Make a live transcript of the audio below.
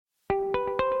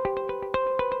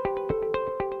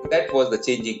that was the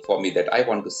changing for me, that I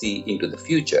want to see into the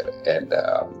future. And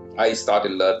I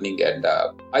started learning, and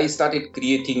I started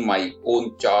creating my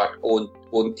own chart, own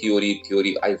theory.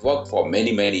 I worked for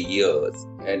many years,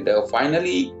 and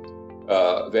finally,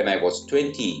 when I was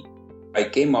 20, I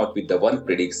came out with the one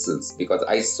predictions, because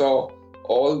I saw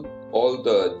all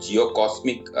the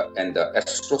geocosmic and the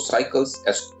astro cycles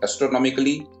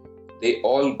astronomically, they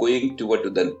all going toward to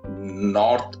the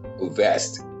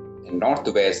northwest. And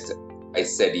northwest, I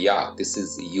said, yeah, this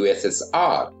is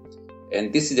USSR,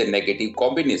 and this is a negative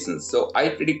combination. So I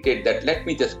predicted that, let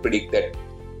me just predict that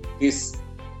this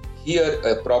here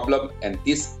a problem, and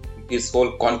this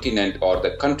whole continent or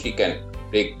the country can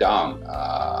break down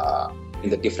in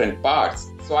the different parts.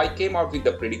 So I came out with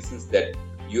the predictions that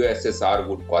USSR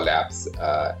would collapse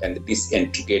and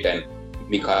disintegrate, and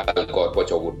Mikhail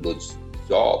Gorbachev would lose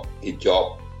his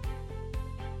job.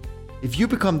 If you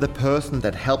become the person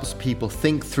that helps people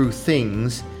think through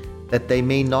things that they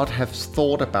may not have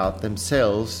thought about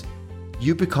themselves,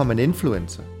 you become an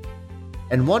influencer.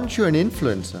 And once you're an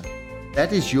influencer,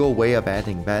 that is your way of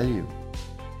adding value.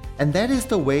 And that is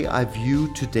the way I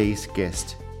view today's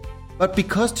guest. But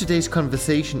because today's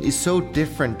conversation is so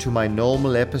different to my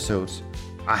normal episodes,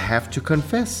 I have to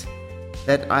confess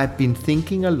that I've been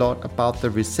thinking a lot about the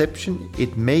reception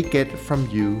it may get from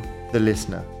you, the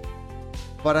listener.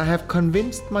 But I have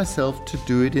convinced myself to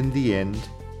do it in the end,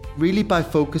 really by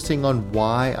focusing on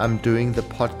why I'm doing the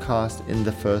podcast in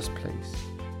the first place.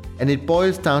 And it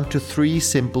boils down to 3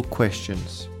 simple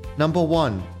questions. Number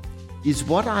 1, is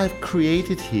what I've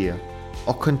created here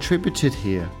or contributed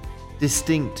here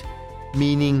distinct,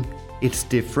 meaning it's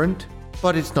different,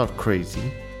 but it's not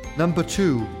crazy? Number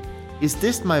 2, is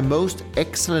this my most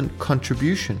excellent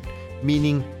contribution,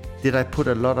 meaning did I put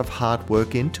a lot of hard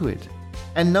work into it?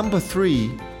 And number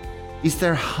 3, is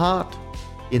there heart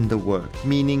in the work,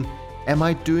 meaning am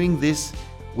I doing this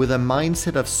with a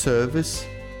mindset of service,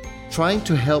 trying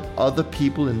to help other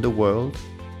people in the world?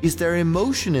 Is there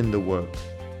emotion in the work,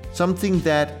 something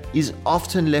that is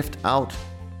often left out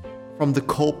from the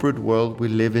corporate world we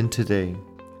live in today?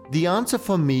 The answer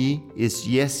for me is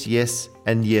yes, yes,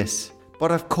 and yes.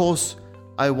 But of course,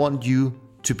 I want you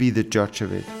to be the judge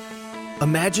of it.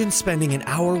 Imagine spending an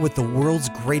hour with the world's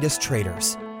greatest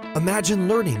traders. Imagine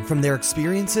learning from their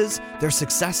experiences, their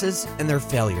successes, and their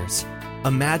failures.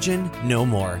 Imagine no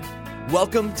more.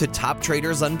 Welcome to Top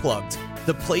Traders Unplugged,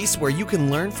 the place where you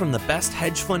can learn from the best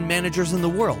hedge fund managers in the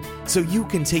world so you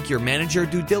can take your manager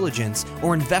due diligence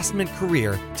or investment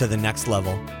career to the next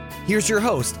level. Here's your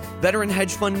host, veteran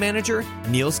hedge fund manager,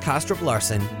 Niels Kostrup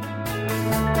Larsen.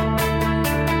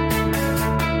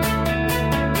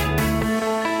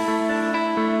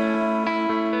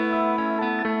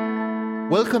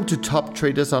 Welcome to Top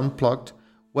Traders Unplugged,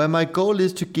 where my goal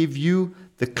is to give you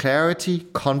the clarity,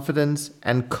 confidence,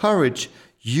 and courage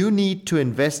you need to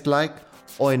invest like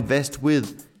or invest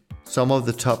with some of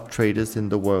the top traders in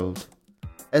the world.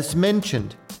 As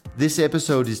mentioned, this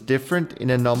episode is different in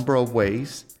a number of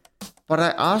ways, but I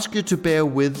ask you to bear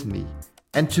with me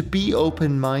and to be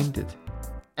open-minded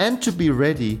and to be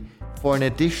ready for an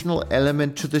additional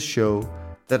element to the show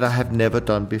that I have never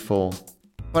done before.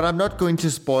 But I'm not going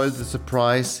to spoil the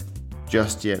surprise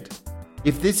just yet.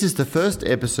 If this is the first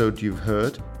episode you've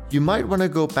heard, you might want to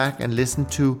go back and listen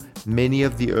to many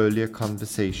of the earlier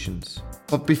conversations.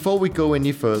 But before we go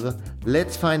any further,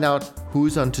 let's find out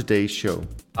who's on today's show.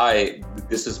 Hi,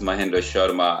 this is Mahendra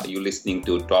Sharma. You're listening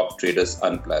to Top Traders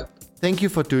Unplugged. Thank you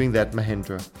for doing that,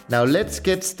 Mahendra. Now let's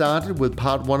get started with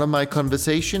part 1 of my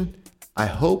conversation. I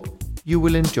hope you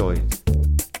will enjoy it.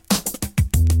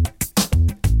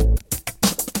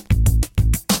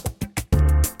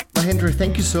 Mahendra,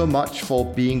 thank you so much for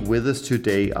being with us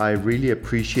today. I really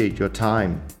appreciate your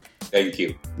time. Thank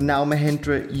you. Now,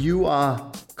 Mahendra, you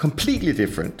are completely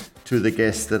different to the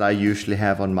guests that I usually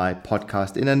have on my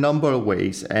podcast in a number of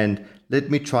ways, and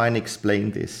let me try and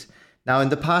explain this. Now, in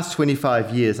the past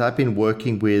 25 years, I've been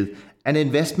working with an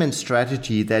investment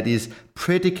strategy that is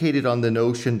predicated on the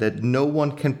notion that no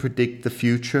one can predict the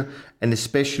future, and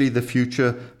especially the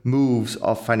future moves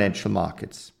of financial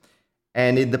markets.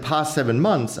 And in the past 7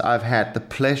 months, I've had the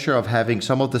pleasure of having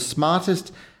some of the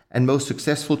smartest and most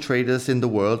successful traders in the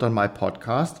world on my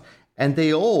podcast. And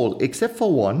they all, except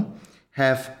for one,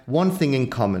 have one thing in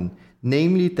common,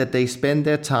 namely that they spend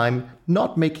their time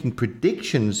not making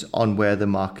predictions on where the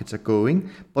markets are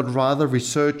going, but rather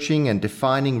researching and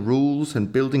defining rules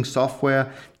and building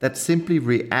software that simply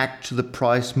react to the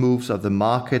price moves of the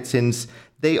market, since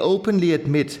they openly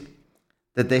admit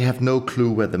that they have no clue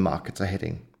where the markets are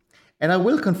heading. And I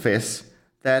will confess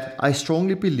that I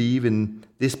strongly believe in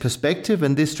this perspective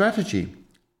and this strategy.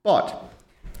 But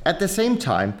At the same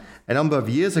time, a number of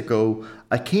years ago,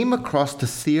 I came across the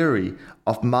theory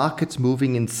of markets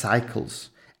moving in cycles.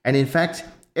 And in fact,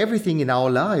 everything in our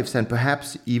lives, and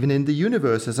perhaps even in the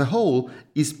universe as a whole,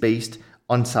 is based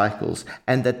on cycles.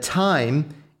 And that time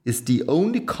is the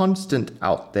only constant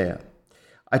out there.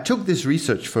 I took this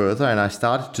research further and I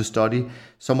started to study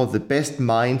some of the best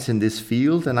minds in this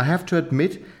field. And I have to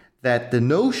admit that the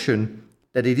notion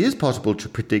that it is possible to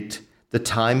predict the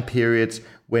time periods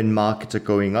when markets are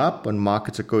going up and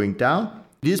markets are going down,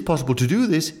 it is possible to do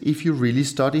this if you really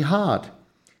study hard.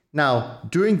 Now,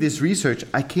 during this research,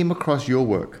 I came across your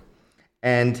work.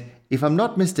 And if I'm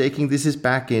not mistaken, this is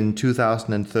back in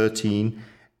 2013.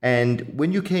 And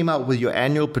when you came out with your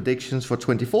annual predictions for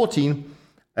 2014,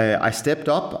 I stepped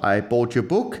up, I bought your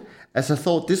book, as I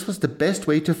thought this was the best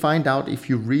way to find out if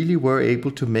you really were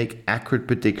able to make accurate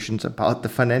predictions about the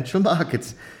financial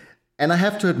markets. And I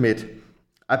have to admit,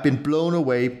 I've been blown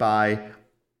away by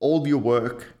all your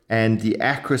work and the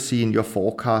accuracy in your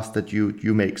forecast that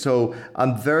you make. So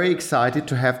I'm very excited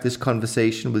to have this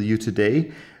conversation with you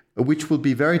today, which will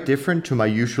be very different to my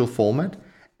usual format,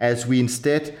 as we,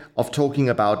 instead of talking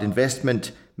about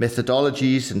investment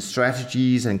methodologies and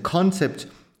strategies and concepts,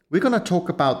 we're going to talk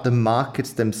about the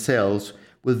markets themselves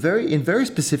in very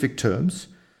specific terms.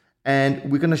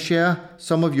 And we're going to share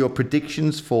some of your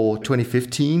predictions for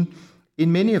 2015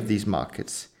 in many of these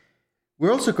markets.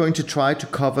 We're also going to try to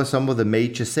cover some of the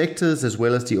major sectors as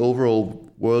well as the overall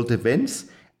world events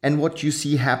and what you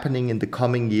see happening in the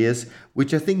coming years,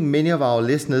 which I think many of our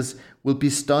listeners will be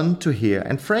stunned to hear.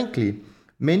 And frankly,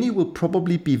 many will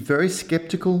probably be very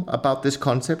skeptical about this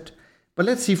concept, but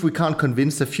let's see if we can't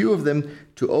convince a few of them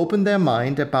to open their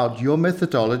mind about your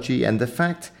methodology and the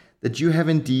fact that you have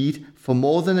indeed for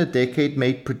more than a decade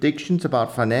made predictions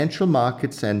about financial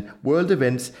markets and world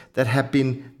events that have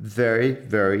been very,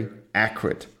 very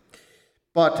accurate.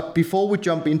 But before we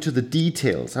jump into the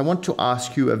details, I want to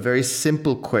ask you a very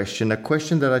simple question, a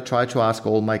question that I try to ask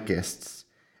all my guests.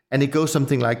 And it goes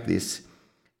something like this.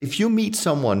 If you meet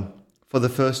someone for the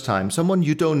first time, someone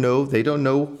you don't know, they don't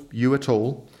know you at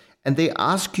all, and they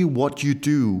ask you what you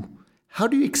do, how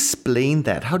do you explain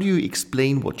that? How do you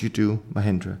explain what you do,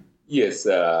 Mahendra? Yes,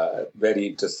 very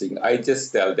interesting. I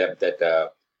just tell them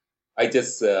that I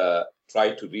just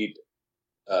try to read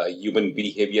human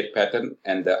behavior pattern,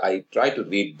 and I try to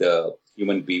read the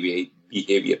human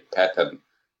behavior pattern,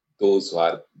 those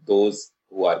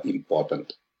who are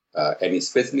important, and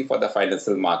especially for the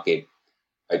financial market,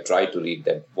 I try to read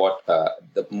that what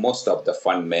the most of the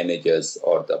fund managers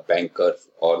or the bankers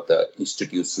or the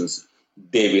institutions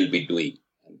they will be doing.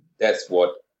 And that's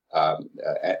what,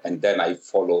 and then I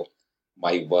follow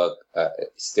my work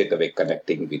straight away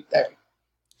connecting with them.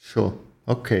 Sure.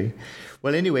 Okay.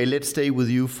 Well, anyway, let's stay with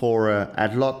you for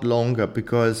a lot longer,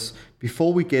 because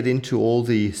before we get into all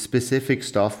the specific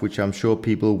stuff, which I'm sure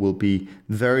people will be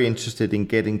very interested in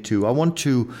getting to, I want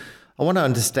to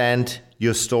understand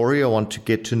your story. I want to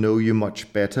get to know you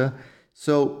much better.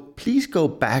 So please go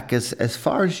back as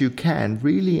far as you can,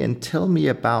 really, and tell me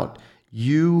about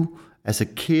you as a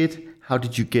kid. How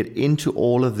did you get into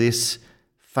all of this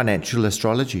financial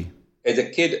astrology? As a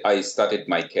kid, I started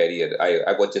my career.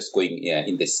 I was just going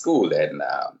in the school, and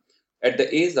at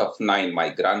the age of 9, my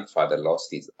grandfather lost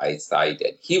his eyesight,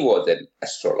 and he was an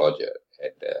astrologer.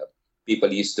 And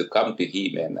people used to come to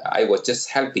him, and I was just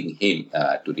helping him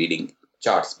to reading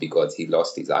charts because he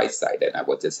lost his eyesight, and I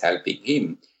was just helping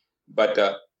him. But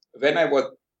when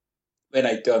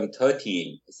I turned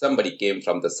 13, somebody came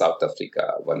from the South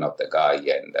Africa, one of the guy,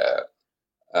 and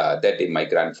that day my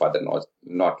grandfather was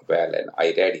not well, and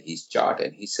I read his chart,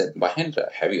 and he said,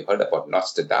 "Mahendra, have you heard about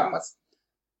Nostradamus?"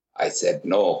 I said,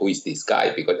 "No, who is this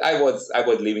guy?" Because I was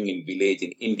living in village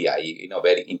in India,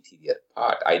 very interior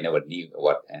part. I never knew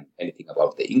anything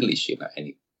about the English,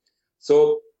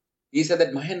 So he said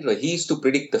that Mahendra, he used to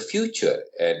predict the future,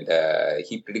 and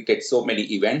he predicted so many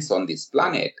events on this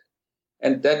planet.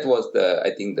 And that was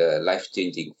I think the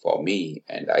life-changing for me.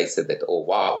 And I said that, oh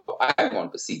wow, I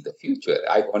want to see the future.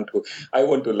 I want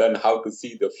to learn how to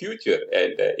see the future.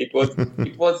 And that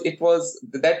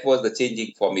was the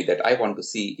changing for me, that I want to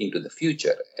see into the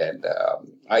future. And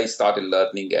I started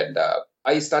learning, and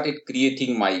I started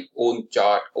creating my own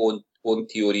chart, own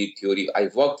theory. I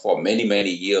worked for many, many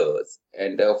years.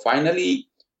 And finally,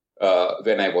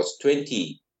 when I was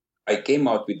 20, I came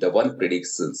out with the one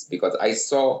predictions, because I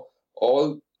saw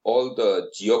all the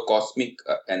geocosmic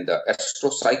and the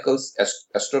astrocycles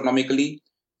astronomically,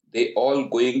 they all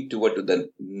going toward the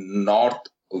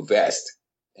northwest.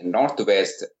 And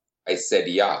northwest, I said,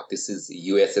 yeah, this is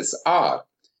USSR,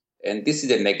 and this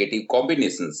is a negative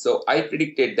combination. So I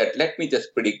predicted that, let me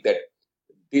just predict that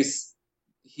this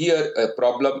here a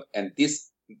problem, and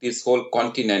this whole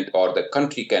continent or the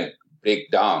country can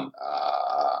break down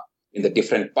in the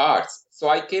different parts. So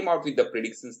I came out with the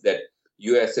predictions that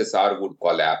USSR would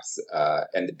collapse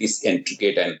and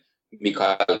disintegrate, and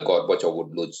Mikhail Gorbachev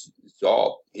would lose his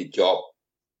job.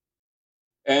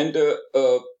 And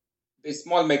the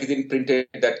small magazine printed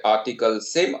that article.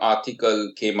 Same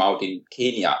article came out in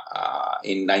Kenya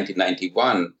in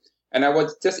 1991, and it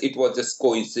was just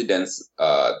coincidence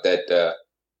that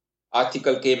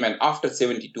article came, and after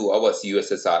 72 hours,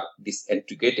 USSR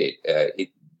disintegrated.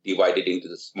 It divided into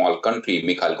the small country.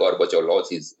 Mikhail Gorbachev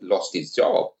lost his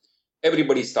job.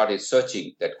 Everybody started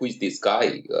searching that who is this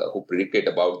guy who predicted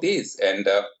about this, and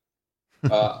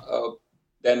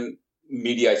then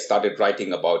media started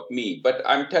writing about me. But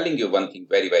I'm telling you one thing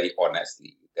very, very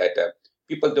honestly, that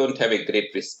people don't have a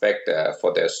great respect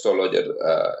for the astrologer,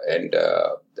 and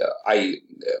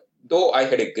though I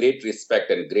had a great respect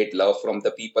and great love from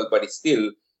the people, but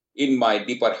still in my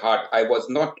deeper heart, I was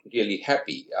not really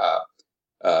happy.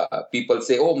 People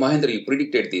say, oh, Mahendra, you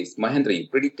predicted this. Mahendra, you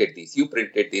predicted this. You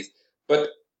predicted this. But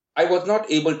I was not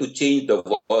able to change the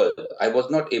world. I was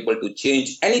not able to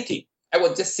change anything. I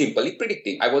was just simply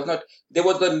predicting. There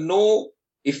was no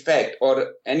effect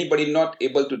or anybody not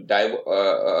able to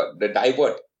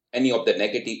divert any of the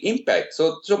negative impact.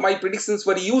 So my predictions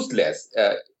were useless.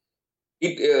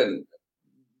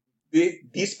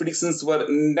 These predictions were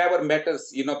never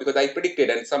matters, because I predicted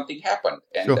and something happened.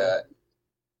 And Sure.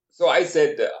 so I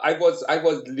said, I was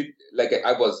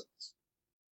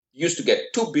used to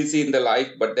get too busy in the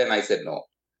life, but then I said, no,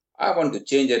 I want to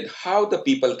change it, how the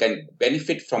people can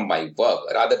benefit from my work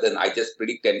rather than I just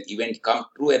predict an event come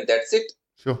true and that's it.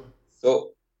 Sure.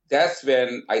 So that's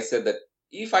when I said that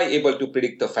if I able to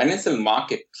predict the financial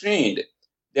market trend,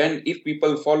 then if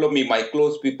people follow me, my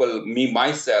close people, me,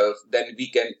 myself, then we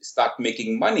can start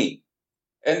making money.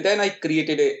 And then I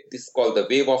created this called the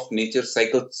wave of nature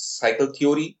cycle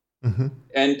theory. Mm-hmm.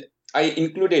 And I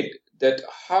included that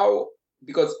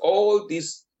because all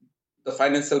these, the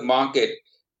financial market,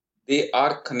 they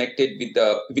are connected with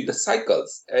the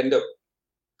cycles. And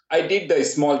I did the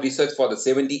small research for the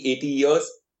 70, 80 years,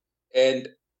 and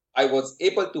I was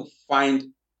able to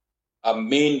find a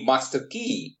main master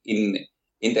key in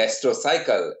the astro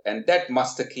cycle. And that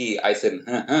master key, I said,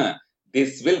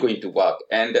 this will going to work.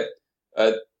 And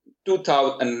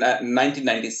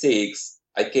 1996,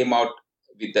 I came out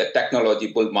with the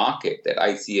technology bull market, that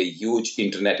I see a huge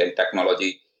internet and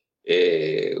technology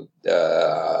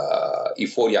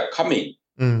euphoria coming.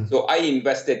 So I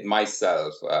invested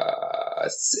myself, I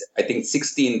think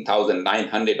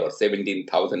 $16,900 or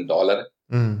 $17,000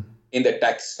 in the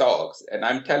tech stocks, and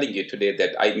I'm telling you today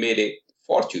that I made a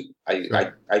fortune.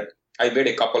 I made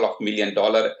a couple of $1 million,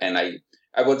 and I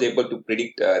was able to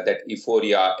predict that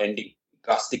euphoria ending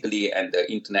drastically and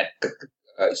the internet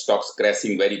stocks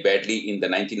crashing very badly in the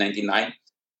 1999.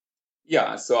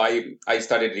 Yeah, so I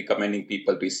started recommending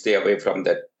people to stay away from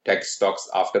the tech stocks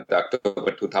after the October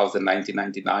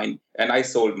 1999, and I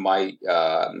sold my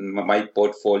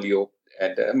portfolio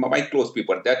and my close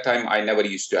people. At that time, I never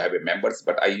used to have members,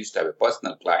 but I used to have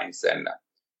personal clients and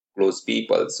close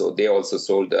people. So they also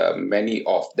sold, many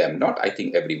of them, not I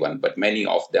think everyone, but many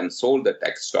of them sold the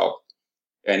tech stock.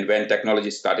 And when technology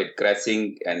started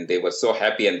crashing, and they were so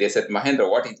happy, and they said, Mahendra,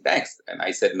 what is next? And I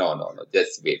said, no,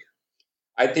 just wait.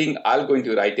 I think I'm going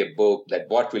to write a book that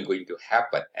what will going to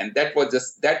happen. And that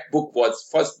book was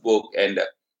first book, and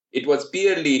it was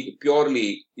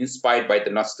purely inspired by the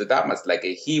Nostradamus. Like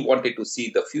he wanted to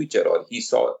see the future, or he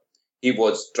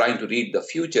was trying to read the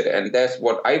future. And that's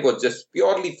what I was just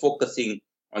purely focusing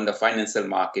on, the financial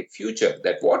market future,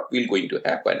 that what will going to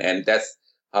happen. And that's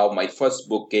how my first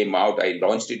book came out. I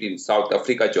launched it in South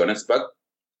Africa, Johannesburg.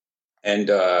 And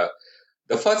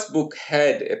the first book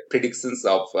had predictions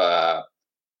of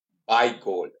buy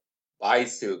gold, buy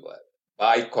silver,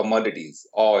 buy commodities,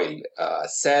 oil,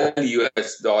 sell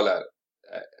US dollar.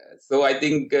 So I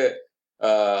think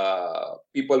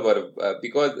people were,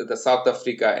 because the South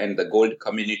Africa and the gold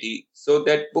community, so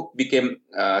that book became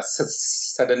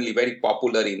suddenly very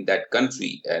popular in that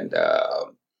country. And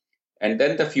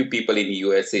then the few people in the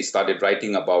USA started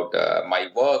writing about my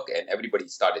work, and everybody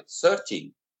started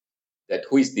searching that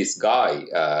who is this guy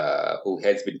who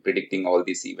has been predicting all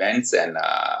these events and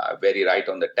very right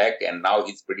on the tech. And now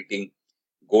he's predicting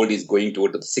gold is going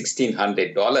toward the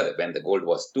 $1,600 when the gold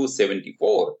was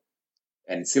 $274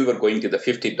 and silver going to the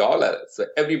 $50. So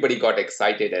everybody got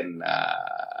excited and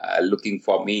looking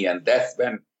for me. And that's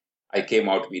when I came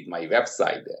out with my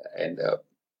website and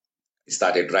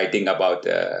started writing about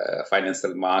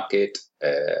financial market,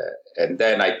 and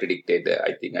then I predicted.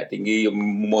 I think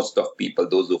most of people,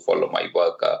 those who follow my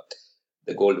work,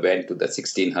 the gold went to the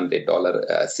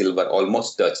 $1,600. Silver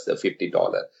almost touched the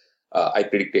 $50. I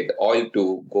predicted oil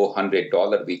to go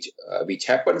 $100, which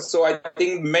happened. So I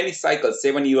think many cycles,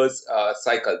 7 years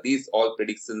cycle. These all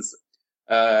predictions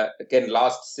can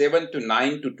last 7 to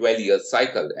 9 to 12 years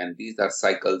cycle, and these are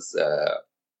cycles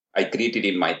I created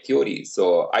in my theory.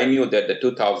 So I knew that by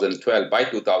 2012,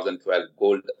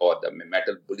 gold or the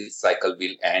metal bullish cycle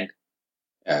will end.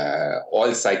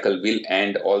 Oil cycle will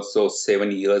end also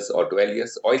 7 years or 12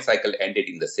 years. Oil cycle ended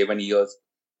in the 7 years.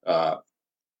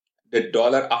 The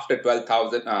dollar after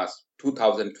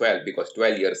 2012, because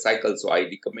 12-year cycle. So I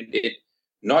recommended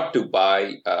not to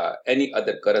buy any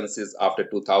other currencies after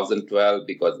 2012,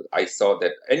 because I saw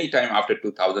that anytime after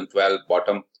 2012,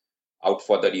 bottom out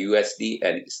for the USD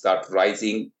and start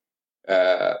rising.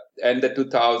 And the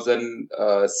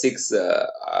 2006,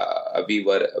 we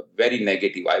were very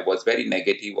negative. I was very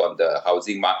negative on the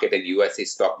housing market and USA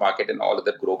stock market and all of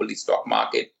the global stock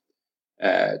market.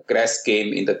 Crash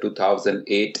came in the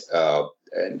 2008.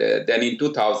 And then in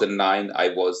 2009, I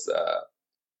was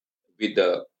with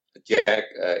the Jack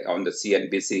on the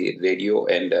CNBC radio,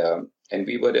 and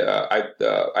we were.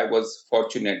 I was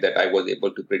fortunate that I was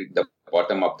able to predict the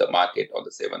bottom of the market on the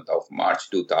 7th of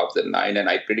March 2009, and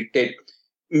I predicted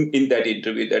in that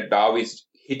interview that Dow is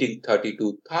hitting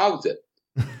 32,000.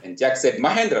 And Jack said,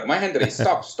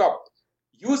 Mahendra, stop.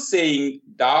 You saying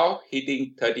Dow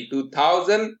hitting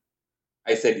 32,000?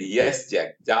 I said, yes,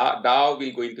 Jack. Dow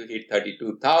will going to hit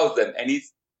 32,000,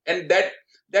 and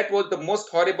that was the most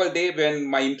horrible day when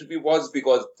my interview was,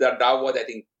 because the Dow was, I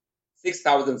think,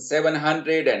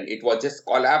 6,700, and it was just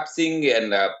collapsing,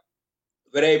 and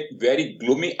very, very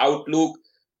gloomy outlook.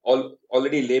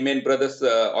 Already Lehman Brothers,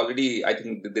 I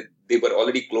think they were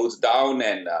already closed down,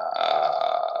 and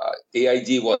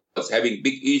AIG was having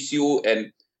big issue,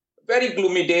 and very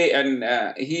gloomy day. And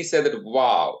he said that,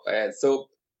 wow. So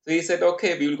he said,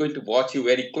 okay, we will going to watch you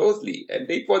very closely. And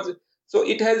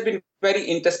it has been very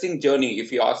interesting journey.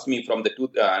 If you ask me, from the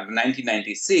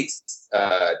 1996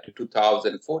 to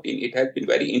 2014, it has been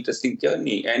very interesting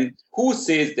journey. And who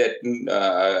says that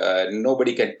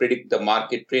nobody can predict the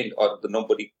market trend, or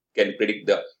nobody can predict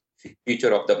the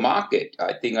future of the market?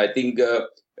 I think there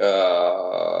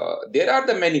are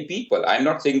the many people. I'm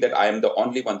not saying that I am the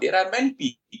only one. There are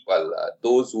many people,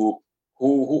 those who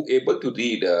able to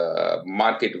read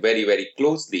market very, very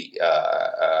closely,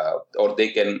 or they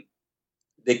can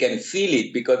feel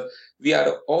it, because we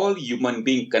are all human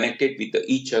beings connected with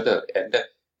each other, and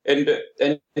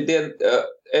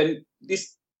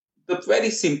this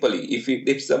very simply,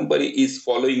 if somebody is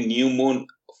following new moon,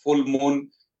 full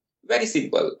moon, very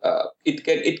simple, it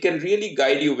can really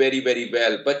guide you very, very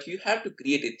well. But you have to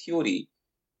create a theory,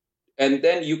 and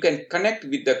then you can connect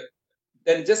with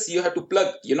then just you have to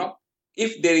plug.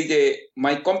 If there is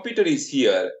my computer is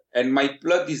here and my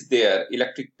plug is there,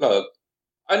 electric plug.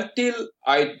 Until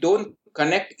I don't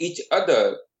connect each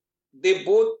other, they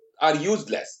both are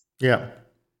useless. Yeah.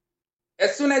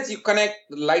 As soon as you connect,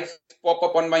 the lights pop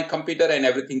up on my computer and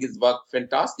everything is work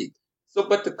fantastic. So,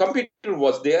 but the computer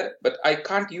was there, but I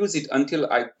can't use it until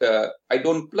I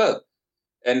don't plug.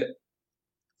 And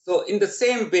so, in the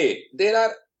same way, there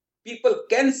are people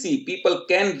can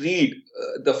read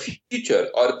the future,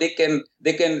 or they can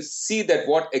see that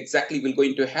what exactly will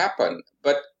going to happen,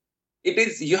 but it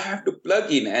is, you have to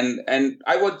plug in, and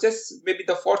I was just maybe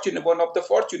one of the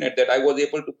fortunate that I was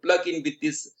able to plug in with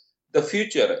the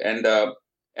future, and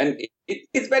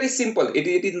it's very simple. It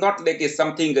is not like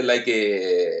something like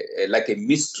a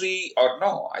mystery, or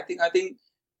no. I think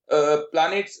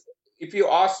planets. If you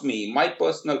ask me, my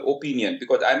personal opinion,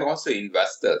 because I'm also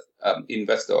investor.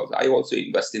 I also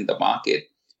invest in the market.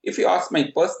 If you ask my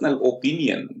personal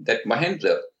opinion, that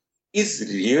Mahendra, is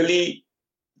really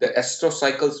the astro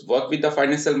cycles work with the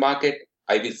financial market,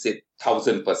 I will say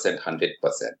 1,000%,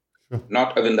 100%.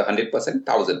 Not even the 100%,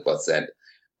 1,000%.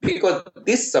 Because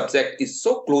this subject is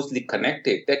so closely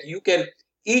connected that you can,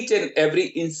 each and every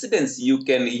incidence, you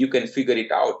can figure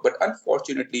it out. But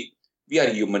unfortunately, we are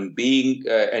human beings,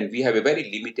 and we have a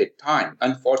very limited time.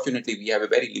 Unfortunately, we have a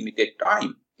very limited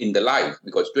time in the life,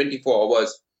 because 24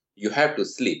 hours, you have to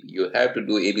sleep, you have to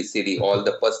do ABCD, all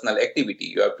the personal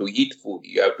activity, you have to eat food,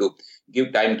 you have to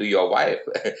give time to your wife,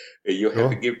 you have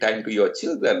to give time to your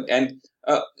children. And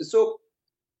so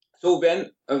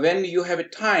when you have a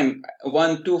time,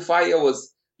 1 to 5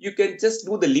 hours, you can just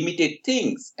do the limited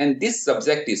things. And this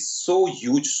subject is so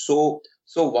huge, so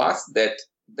vast, that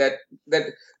that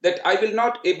that that I will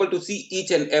not able to see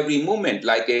each and every movement.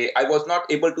 I was not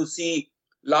able to see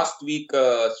last week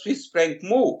Swiss franc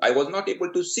move. I was not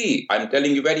able to see. I'm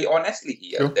telling you very honestly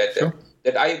here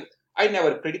that I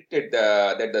never predicted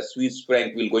that the Swiss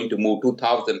franc will going to move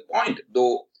 2,000 point.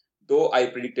 Though I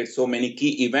predicted so many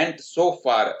key events so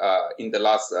far in the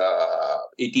last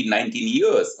 18, 19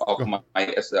 years of my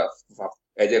as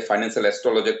a financial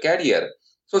astrologer career.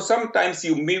 So sometimes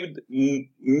you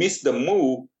miss the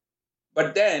move,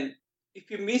 but then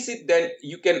if you miss it, then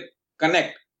you can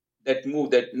connect that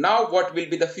move that now what will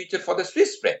be the future for the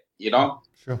Swiss franc,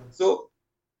 Sure. So,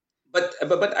 but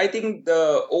I think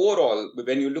the overall,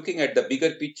 when you're looking at the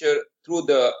bigger picture through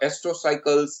the astro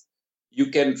cycles, you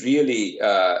can really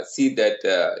see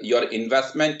that your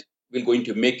investment will going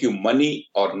to make you money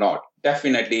or not.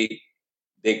 Definitely,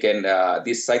 they can.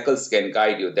 These cycles can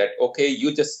guide you. That okay,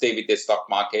 you just stay with the stock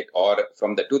market, or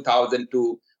from the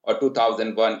 2002 or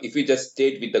 2001. If you just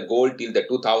stayed with the gold till the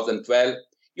 2012,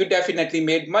 you definitely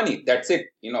made money. That's it.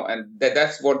 And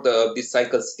that's what these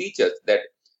cycles teach us, that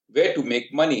where to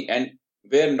make money and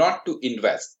where not to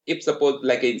invest. If suppose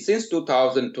since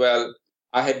 2012.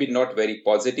 I have been not very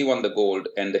positive on the gold,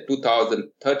 and the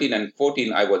 2013 and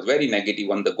 14, I was very negative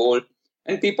on the gold,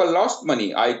 and people lost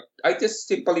money. I just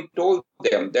simply told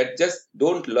them that just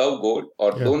don't love gold,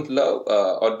 or don't love,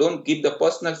 or don't give the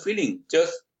personal feeling.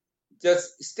 Just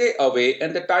stay away,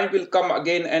 and the time will come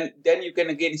again, and then you can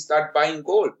again start buying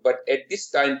gold. But at this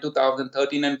time,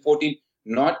 2013 and 14,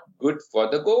 not good for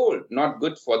the gold, not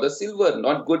good for the silver,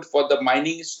 not good for the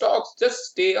mining stocks. Just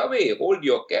stay away, hold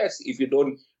your cash. If you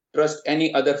don't trust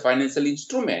any other financial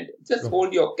instrument, just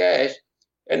hold your cash,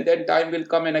 and then time will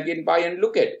come and again buy and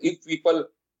look at. If people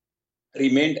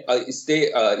stayed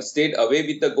away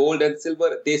with the gold and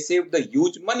silver, they saved the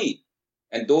huge money,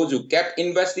 and those who kept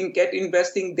investing,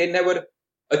 they never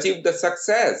achieved the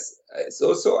success.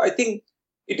 So I think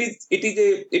it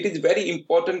is very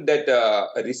important that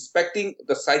respecting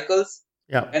the cycles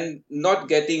and not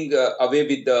getting away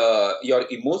with your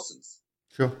emotions.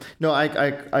 Sure. No, I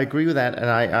agree with that, and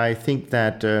I think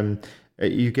that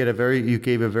you gave a very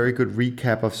good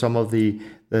recap of some of the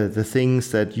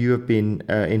things that you have been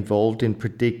involved in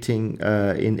predicting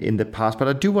in the past. But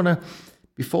I do want to,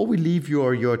 before we leave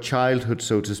your childhood,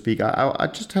 so to speak, I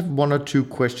just have one or two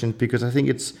questions, because I think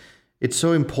it's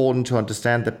so important to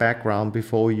understand the background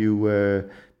before you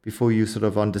sort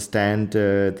of understand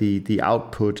the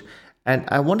output. And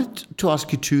I wanted to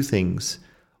ask you two things.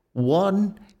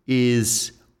 One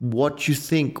is what you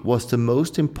think was the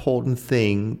most important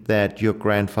thing that your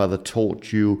grandfather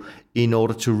taught you in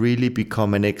order to really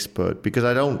become an expert, because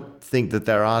I don't think that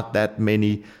there are that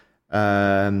many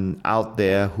out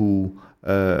there who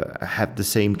have the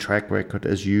same track record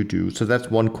as you do. So that's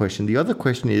one question. The other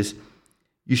question is,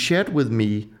 you shared with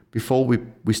me before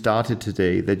we started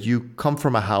today that you come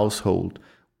from a household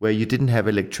where you didn't have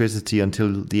electricity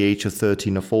until the age of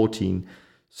 13 or 14.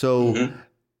 So,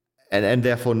 and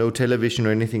therefore no television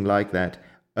or anything like that.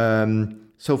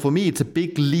 So for me, it's a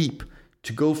big leap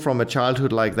to go from a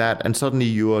childhood like that and suddenly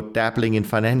you are dabbling in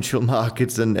financial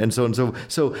markets and so on.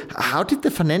 So how did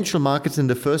the financial markets in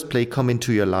the first place come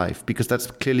into your life? Because that's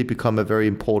clearly become a very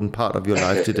important part of your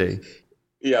life today.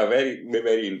 Yeah, very,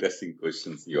 very interesting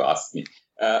questions you asked me.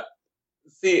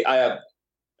 See, I have,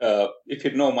 if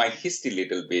you know my history a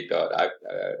little bit, or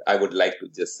I would like to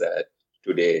just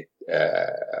today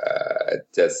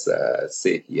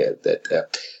say here that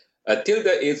till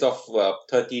the age of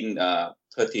 13,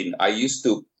 I used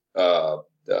to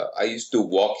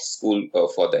walk school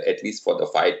for at least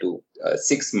 5 to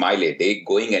 6 mile a day,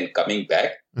 going and coming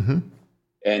back,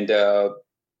 and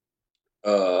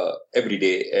every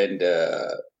day, and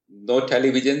no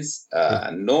televisions,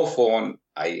 no phone.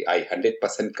 I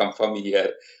 100% confirm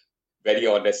here, very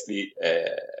honestly,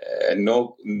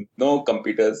 no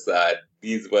computers.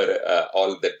 These were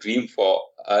all the dream for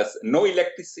us. No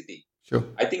electricity. Sure.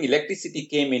 I think electricity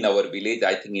came in our village,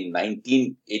 I think in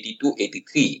 1982,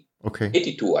 83. Okay.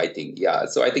 82, I think. Yeah.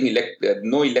 So I think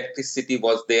no electricity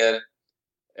was there.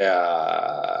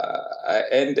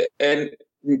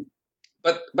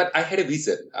 But I had a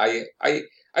vision. I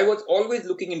was always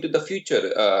looking into the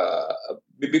future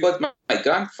because my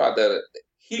grandfather,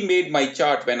 he made my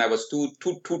chart when I was two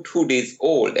days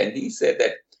old, and he said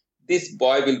that this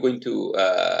boy will going to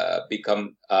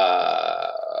become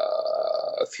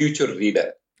a future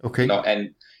reader. Okay. You know,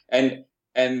 and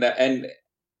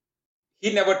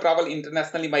he never traveled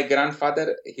internationally. My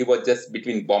grandfather, he was just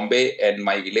between Bombay and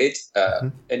my village,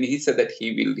 and he said that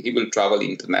he will travel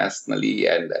internationally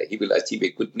and he will achieve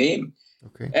a good name.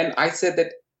 Okay. And I said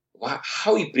that,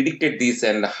 how he predicted this,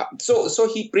 and so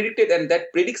he predicted, and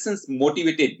that predictions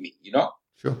motivated me,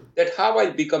 Sure. that how I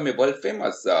become a world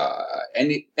famous,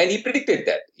 and he predicted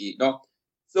that,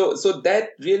 So that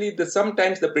really,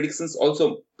 sometimes the predictions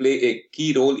also play a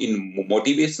key role in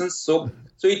motivations. So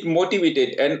it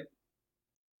motivated, and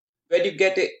when you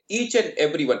get each and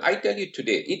everyone, I tell you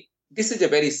today, this is a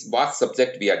very vast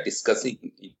subject we are discussing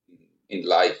in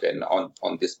life and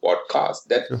on this podcast,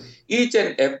 that Sure. each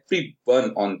and every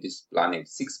one on this planet,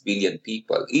 6 billion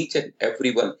people, each and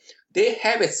everyone, they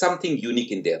have something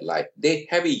unique in their life. They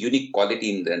have a unique quality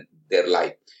in their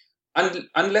life.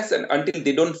 Unless and until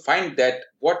they don't find that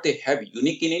what they have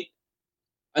unique in it,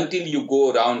 until you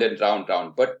go round and round.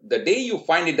 But the day you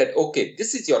find it that, okay,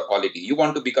 this is your quality, you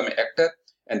want to become an actor,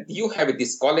 and you have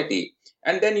this quality,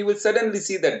 and then you will suddenly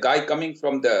see that guy coming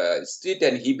from the street,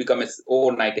 and he becomes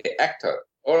overnight actor,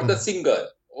 or the singer,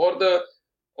 or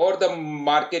the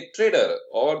market trader,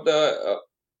 or the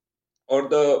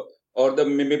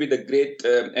maybe the great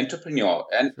entrepreneur.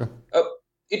 And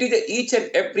it is each and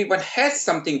everyone has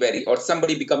something or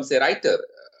somebody becomes a writer.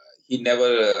 He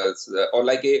never or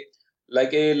like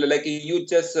you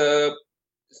just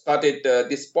started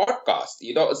this podcast,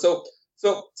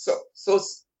 so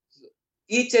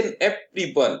each and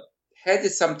everyone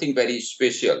has something very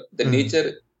special. The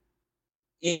nature,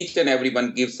 each and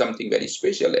everyone gives something very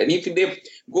special, and if they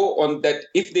go on that,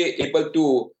 if they're able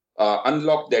to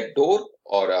unlock that door,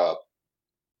 or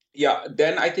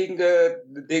then I think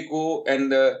they go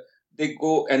and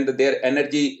their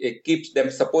energy keeps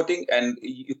them supporting, and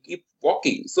you keep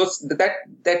walking. So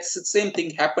that's the same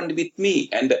thing happened with me.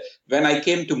 And when I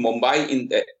came to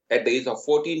Mumbai at the age of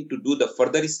 14 to do the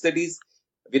further studies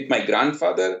with my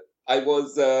grandfather, I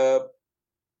was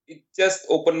it just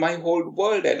opened my whole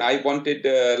world, and I wanted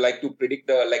to predict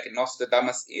like a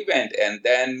Nostradamus event. And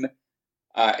then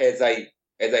as I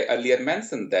earlier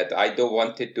mentioned, that I don't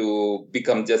wanted to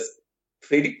become just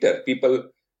predictor.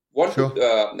 People want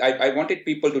I wanted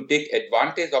people to take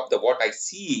advantage of what I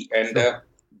see, and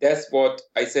that's what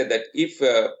I said, that if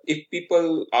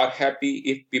people are happy,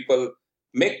 if people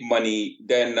make money,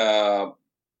 then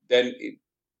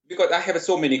because I have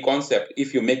so many concepts.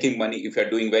 If you're making money, if you're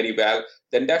doing very well,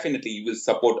 then definitely you will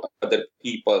support other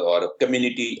people or a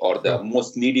community or the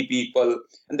most needy people,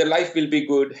 and the life will be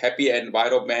good, happy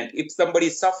environment. If somebody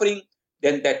is suffering,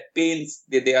 then that pains,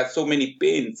 there are so many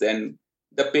pains, and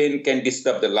the pain can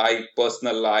disturb the life,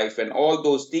 personal life, and all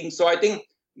those things. So I think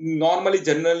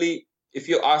generally, if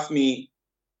you ask me,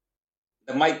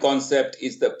 my concept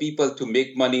is the people to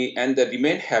make money and they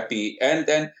remain happy, and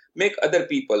then make other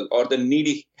people or the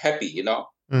needy happy,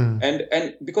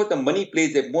 and because the money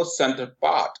plays a most central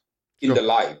part in the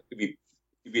life. We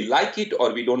like it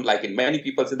or we don't like it. Many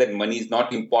people say that money is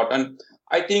not important.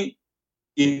 I think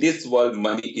in this world,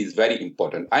 money is very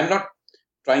important. I'm not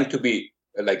trying to be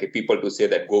like people to say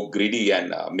that go greedy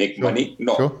and make money.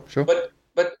 No, Sure. But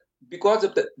because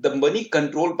of the money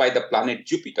controlled by the planet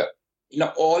Jupiter,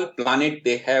 all planets,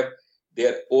 they have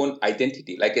their own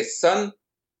identity. Like a sun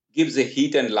gives a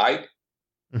heat and light,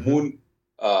 moon.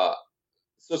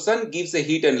 So sun gives a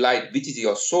heat and light, which is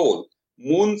your soul.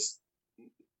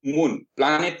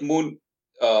 Planet moon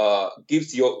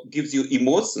gives you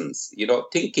emotions,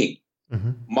 thinking.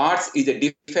 Mars is a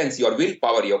defense, your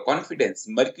willpower, your confidence.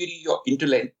 Mercury, your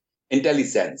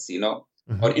intelligence,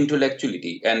 or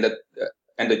intellectuality. And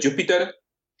the Jupiter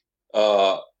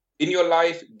in your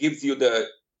life gives you the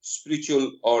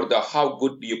spiritual, or the how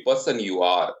good person you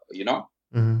are,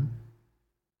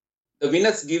 The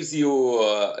Venus gives you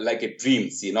like a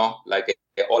dreams,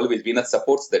 always Venus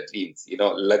supports the dreams,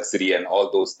 luxury and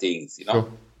all those things,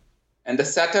 And the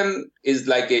Saturn is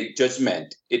like a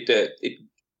judgment.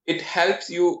 It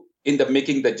helps you in the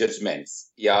making the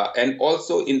judgments. And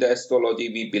also in the astrology,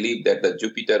 we believe that the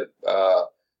Jupiter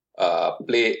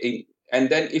play in. And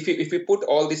then if you put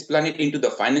all this planet into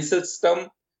the financial system,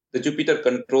 the Jupiter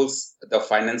controls the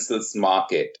financial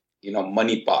market,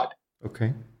 money part.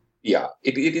 Okay.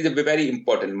 It is a very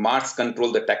important. Mars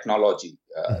control the technology.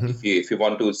 If you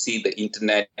want to see the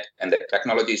internet and the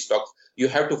technology stocks, you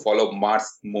have to follow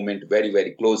Mars movement very,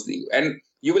 very closely, and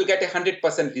you will get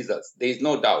 100% results. There is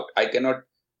no doubt. I cannot.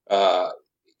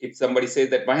 If somebody says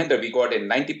that, Mahendra, we got a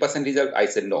 90% result, I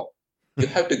said no. You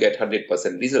have to get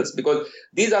 100% results, because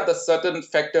these are the certain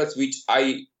factors which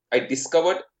I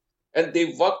discovered, and they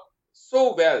work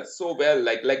so well.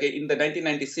 Like in the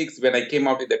 1996, when I came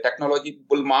out with the technology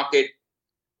bull market,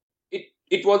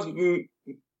 it was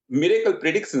miracle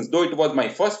predictions, though it was my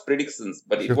first predictions,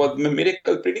 but it was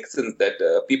miracle predictions that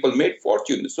people made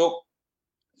fortune. So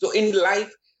in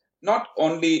life, not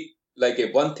only like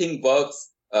one thing works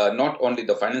not only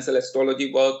the financial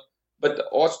astrology work, but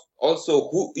also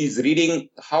who is reading,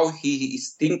 how he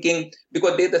is thinking,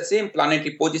 because they're the same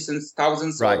planetary positions,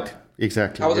 thousands of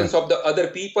the other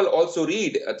people also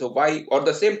read. So why, or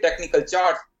the same technical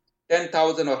chart,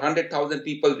 10,000 or 100,000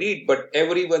 people read, but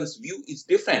everyone's view is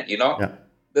different, Yeah.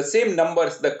 The same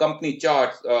numbers, the company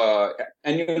charts,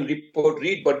 annual report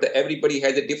read, but everybody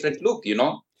has a different look,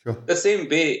 Sure. The same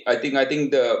way, I think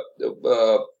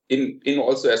in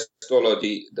also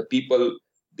astrology, the people,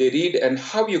 they read, and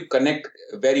how you connect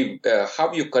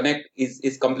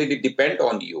is completely depend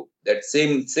on you. That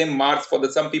same Mars, for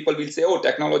some people will say, oh,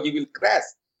 technology will crash.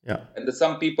 Yeah. And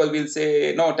some people will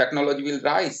say, no, technology will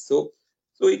rise. So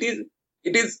it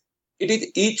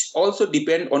is each also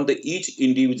depend on the each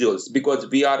individuals, because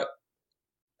we are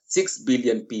 6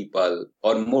 billion people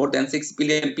or more than 6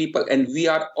 billion people, and we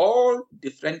are all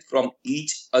different from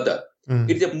each other.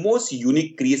 It's the most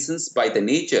unique creations by the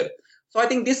nature. So I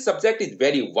think this subject is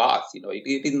very vast.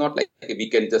 It is not like we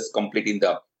can just complete in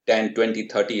the 10, 20,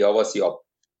 30 hours your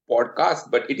podcast,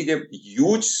 but it is a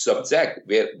huge subject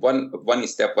where one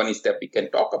step we can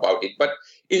talk about it. But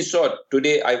in short,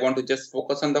 today I want to just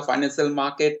focus on the financial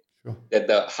market, Sure. that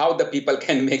how the people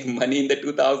can make money in the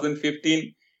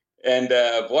 2015, and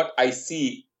what I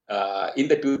see in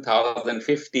the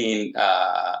 2015,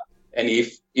 and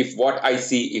if what I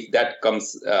see, if that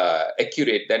comes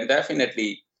accurate, then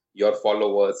definitely your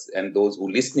followers and those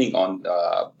who listening on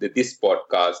this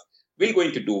podcast will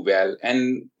going to do well.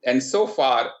 And so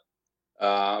far,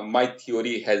 my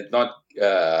theory has not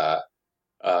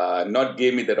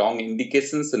gave me the wrong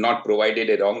indications, not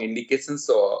provided a wrong indication.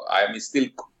 So I am still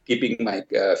keeping my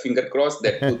finger crossed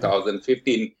that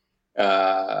 2015,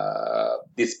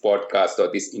 this podcast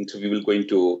or this interview will going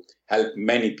to help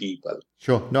many people.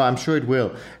 Sure. No, I'm sure it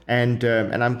will. And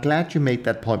I'm glad you made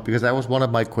that point, because that was one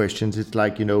of my questions. It's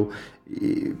like,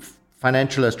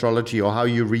 financial astrology, or how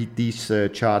you read these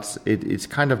charts, it's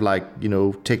kind of like,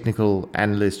 technical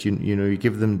analysts, you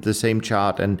give them the same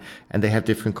chart and they have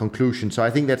different conclusions. So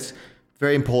I think that's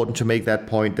very important to make that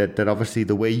point, that obviously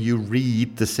the way you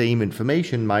read the same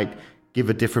information might give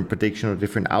a different prediction or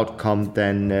different outcome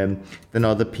than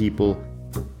other people.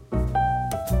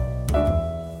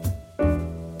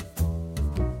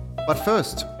 But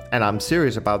first, and I'm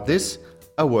serious about this,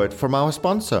 a word from our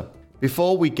sponsor.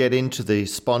 Before we get into the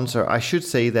sponsor, I should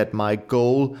say that my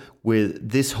goal with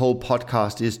this whole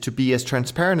podcast is to be as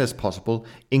transparent as possible,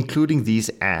 including these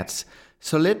ads.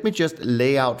 So let me just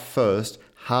lay out first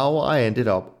how I ended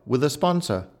up with a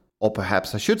sponsor, or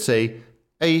perhaps I should say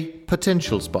a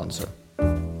potential sponsor.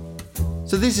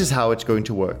 So this is how it's going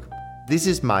to work. This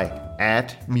is my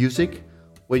ad music.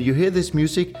 When you hear this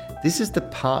music, this is the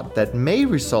part that may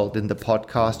result in the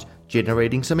podcast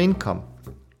generating some income.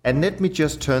 And let me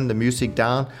just turn the music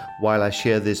down while I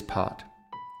share this part.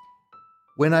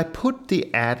 When I put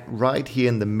the ad right here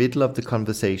in the middle of the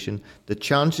conversation, the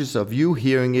chances of you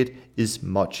hearing it is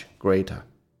much greater.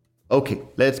 Okay,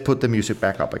 let's put the music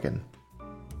back up again.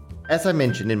 As I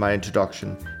mentioned in my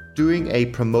introduction, doing a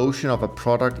promotion of a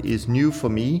product is new for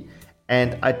me,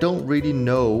 and I don't really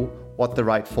know what the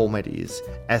right format is,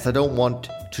 as I don't want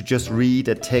to just read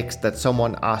a text that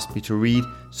someone asked me to read,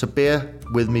 so bear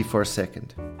with me for a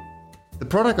second. The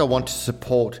product I want to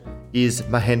support is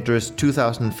Mahendra's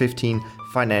 2015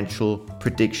 Financial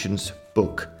Predictions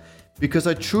book, because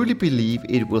I truly believe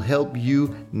it will help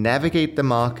you navigate the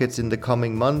markets in the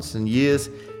coming months and years.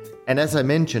 And as I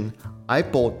mentioned, I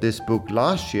bought this book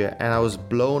last year and I was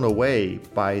blown away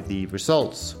by the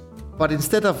results. But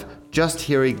instead of just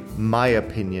hearing my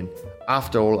opinion,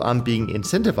 after all, I'm being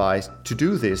incentivized to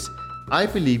do this, I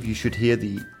believe you should hear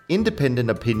the independent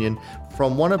opinion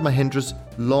from one of Mahendra's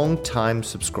long-time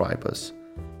subscribers.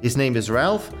 His name is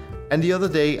Ralph, and the other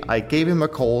day I gave him a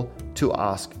call to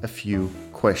ask a few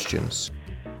questions.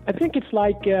 I think it's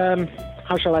like,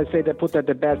 how shall I say that, put that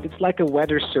the best? It's like a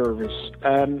weather service,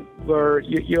 where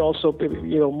you also,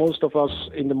 most of us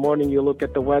in the morning, you look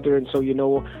at the weather, and so you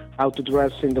know how to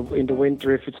dress in the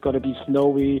winter, if it's going to be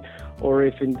snowy, or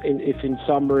if in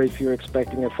summer, if you're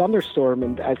expecting a thunderstorm.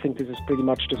 And I think this is pretty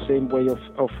much the same way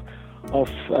of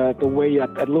the way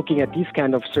at looking at these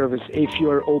kind of service, if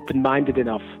you're open-minded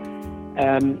enough.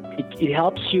 It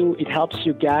helps you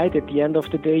guide. At the end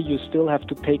of the day, you still have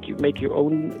to make your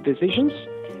own decisions,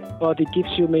 but it gives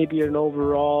you maybe an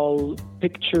overall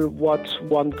picture what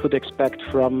one could expect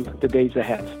from the days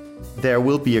ahead. There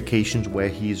will be occasions where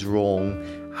he's wrong.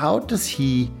 How does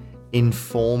he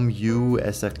inform you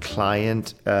as a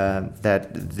client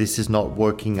that this is not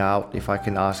working out, if I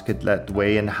can ask it that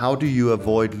way? And how do you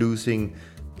avoid losing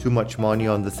too much money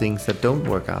on the things that don't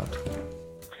work out?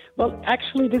 Well,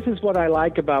 actually, this is what I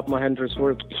like about Mahendra's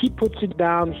work. He puts it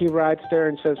down, he writes there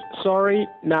and says, sorry,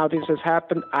 now this has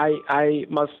happened. I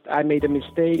made a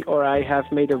mistake, or I have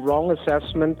made a wrong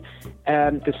assessment,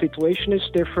 and the situation is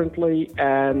differently,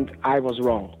 and I was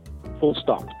wrong. Full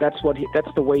stop. That's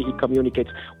the way he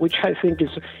communicates, which I think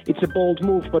it's a bold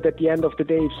move, but at the end of the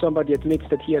day, if somebody admits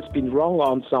that he has been wrong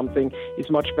on something,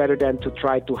 it's much better than to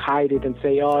try to hide it and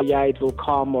say, oh yeah, it will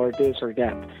come, or this or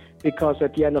that. Because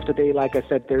at the end of the day, like I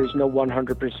said, there is no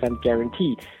 100%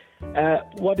 guarantee.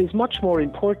 What is much more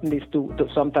important is to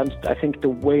sometimes, I think, the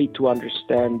way to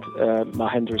understand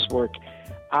Mahendra's work.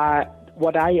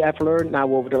 What I have learned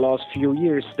now over the last few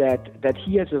years that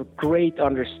he has a great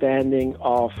understanding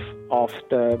of our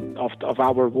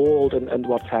world and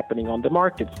what's happening on the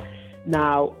markets.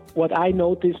 Now, what I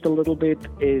noticed a little bit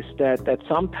is that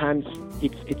sometimes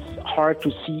it's hard to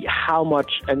see how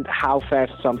much and how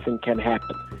fast something can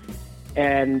happen.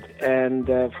 And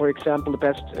for example, the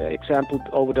best example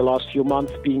over the last few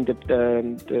months being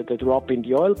the drop in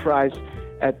the oil price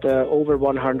at over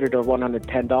 $100 or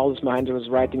 $110. Mahendra was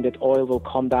writing that oil will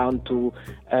come down to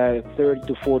 $30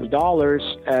 to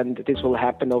 $40, and this will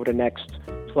happen over the next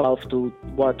 1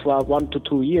 to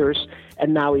 2 years.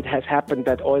 And now it has happened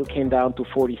that oil came down to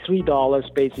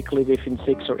 $43, basically within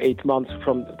 6 or 8 months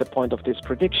from the point of these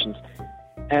predictions.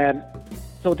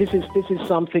 So this is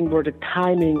something where the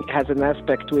timing has an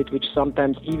aspect to it, which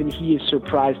sometimes even he is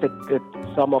surprised that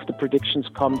some of the predictions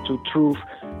come to truth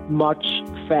much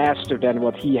faster than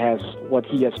what he has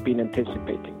been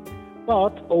anticipating.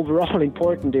 But overall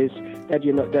important is that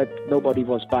that nobody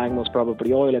was buying most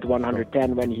probably oil at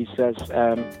 110 when he says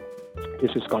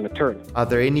this is going to turn. Are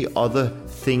there any other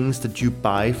things that you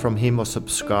buy from him or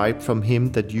subscribe from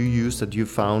him that you use that you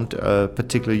found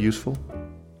particularly useful?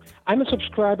 I'm a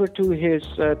subscriber to his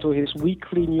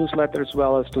weekly newsletter as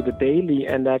well as to the daily,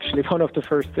 and actually one of the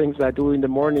first things I do in the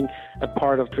morning, a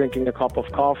part of drinking a cup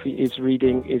of coffee, is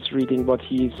reading what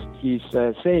he's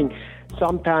saying.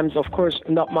 Sometimes, of course,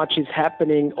 not much is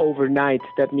happening overnight.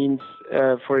 That means,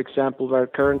 for example, where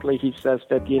currently he says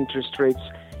that the interest rates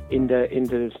in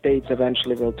the States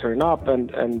eventually will turn up, and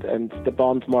the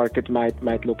bond market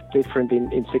might look different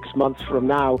in 6 months from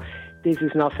now. This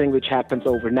is nothing which happens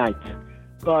overnight.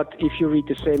 But if you read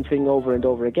the same thing over and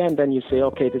over again, then you say,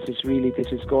 okay, this is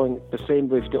going the same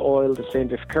with the oil, the same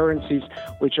with currencies,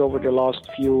 which over the last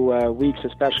few weeks,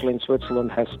 especially in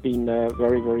Switzerland, has been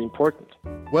very, very important.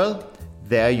 Well,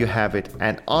 there you have it,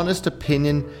 an honest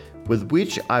opinion with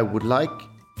which I would like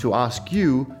to ask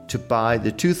you to buy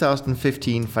the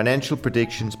 2015 financial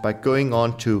predictions by going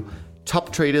on to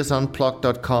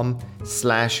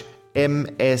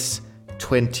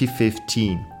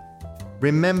toptradersunplugged.com/MS2015.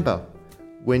 Remember,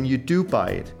 when you do buy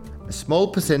it, a small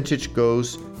percentage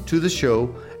goes to the show,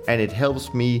 and it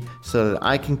helps me so that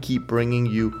I can keep bringing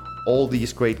you all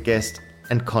these great guests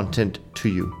and content to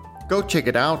you. Go check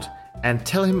it out and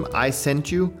tell him I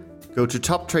sent you. Go to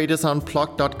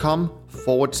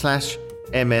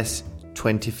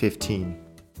toptradersunplugged.com/MS2015.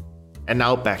 And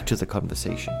now back to the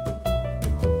conversation.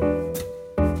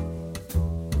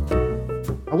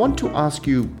 I want to ask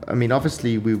you, I mean,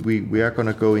 obviously we are going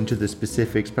to go into the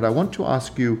specifics, but I want to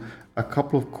ask you a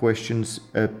couple of questions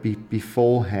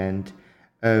beforehand.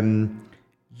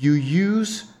 You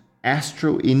use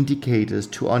astro indicators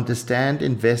to understand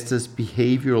investors'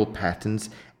 behavioral patterns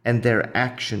and their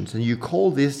actions, and you call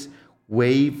this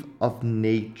wave of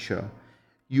nature.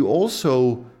 You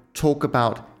also talk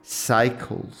about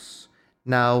cycles.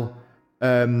 Now,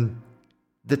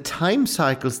 the time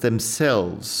cycles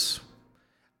themselves,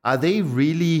 are they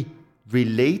really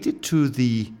related to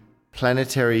the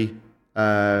planetary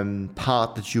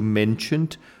part that you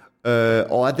mentioned?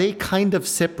 Or are they kind of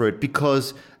separate?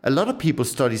 Because a lot of people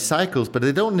study cycles, but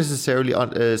they don't necessarily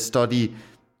study,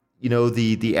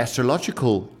 the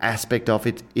astrological aspect of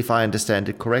it, if I understand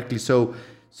it correctly. So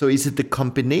is it the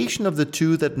combination of the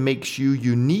two that makes you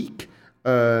unique?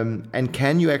 And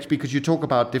can you actually, because you talk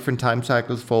about different time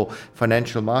cycles for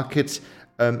financial markets,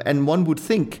 and one would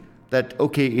think that,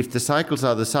 okay, if the cycles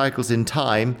are the cycles in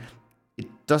time, it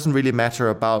doesn't really matter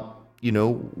about,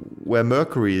 where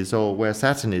Mercury is or where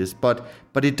Saturn is, but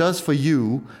it does for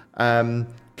you. Can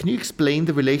you explain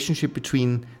the relationship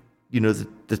between,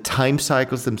 the time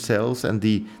cycles themselves and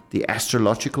the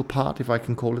astrological part, if I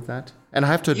can call it that? And I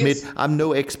have to admit, yes, I'm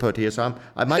no expert here, so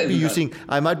I might be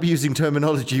using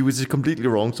terminology which is completely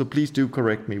wrong. So please do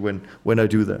correct me when I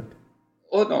do that.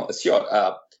 Oh no, sure.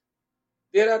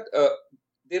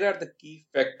 There are the key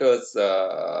factors.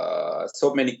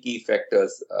 So many key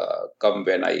factors come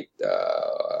when I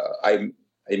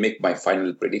make my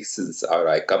final predictions, or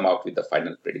I come out with the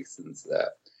final predictions.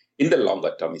 in the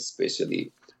longer term,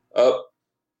 especially.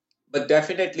 But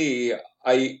definitely,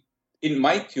 in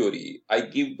my theory, I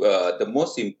give the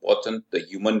most important the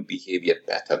human behavior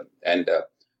pattern, and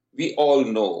we all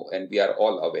know and we are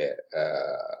all aware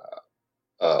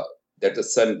that the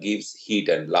sun gives heat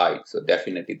and light. So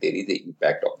definitely there is the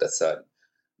impact of the sun.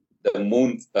 The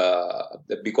moon,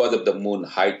 because of the moon,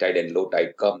 high tide and low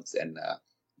tide comes, and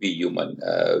we human,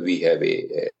 we have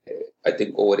I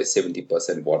think over a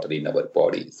 70% water in our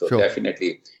body. So Sure.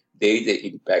 definitely there is an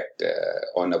impact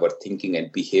on our thinking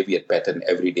and behavior pattern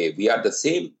every day. We are the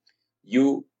same,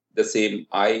 you the same,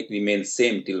 I remain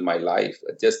same till my life.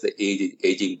 Just the age is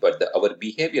aging, but our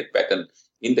behavior pattern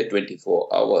in the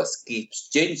 24 hours keeps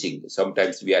changing.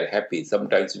 Sometimes we are happy,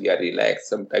 sometimes we are relaxed,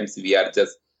 sometimes we are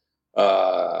just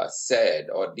sad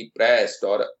or depressed,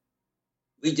 or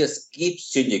we just keep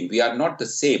changing. We are not the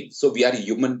same. So we are a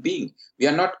human being. We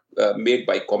are not made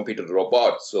by computer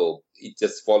robots. So it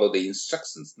just follow the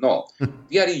instructions. No,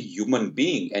 we are a human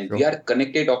being, and we are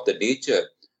connected of the nature.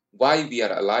 Why we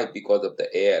are alive? Because of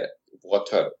the air,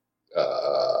 water,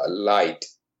 light,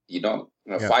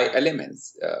 5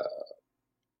 elements,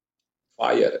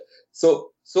 fire.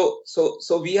 So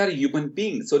we are human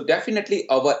beings. So definitely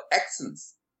our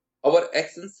actions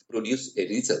produce a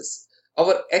results.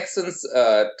 Our actions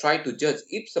try to judge.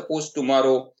 If suppose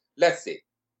tomorrow, let's say,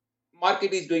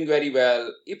 market is doing very well.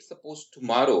 If suppose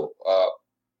tomorrow,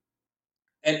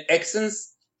 and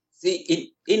actions,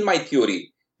 see, in my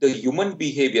theory, the human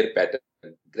behavior pattern,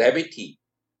 gravity,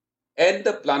 and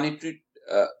the planetary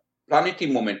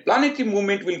movement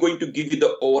will going to give you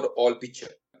the overall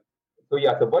picture. So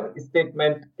yeah, the one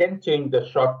statement can change the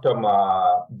short term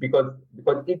because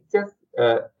it just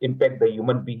impact the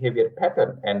human behavior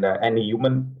pattern, and any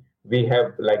human, we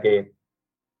have like if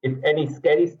any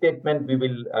scary statement, we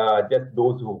will just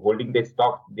those who holding the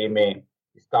stock, they may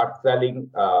start selling.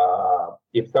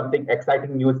 If something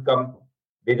exciting news comes,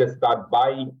 they just start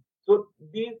buying. So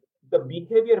the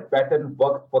behavior pattern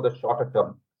works for the shorter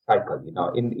term cycle.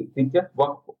 It just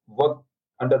work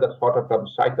under the shorter term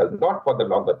cycle, not for the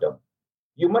longer term.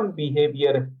 Human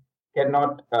behavior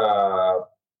cannot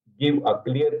give a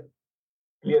clear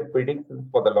predictions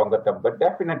for the longer term, but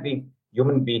definitely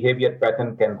human behavior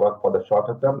pattern can work for the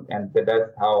shorter term, and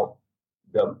that's how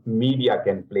the media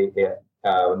can play.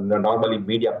 Normally,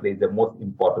 media plays the most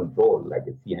important role, like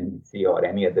a CNBC or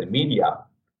any other media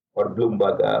or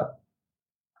Bloomberg.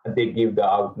 They give the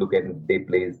outlook and they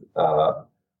place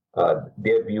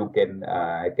their view can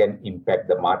impact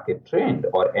the market trend,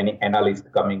 or any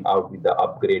analyst coming out with the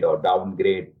upgrade or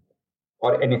downgrade,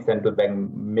 or any central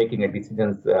bank making a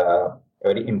decisions,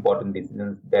 very important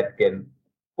decisions that can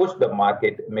push the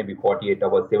market maybe 48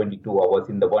 hours, 72 hours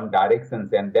in the one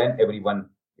directions, and then everyone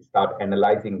start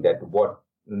analyzing that what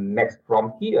next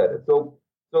from here. So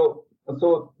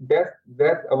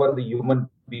that's our the human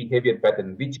behavior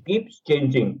pattern, which keeps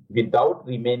changing without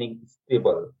remaining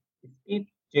stable. It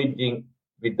keeps changing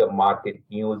with the market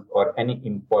news or any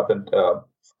important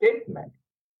statement.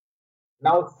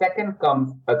 Now, second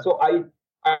comes, so I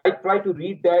try to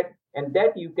read that, and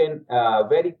that you can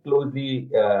very closely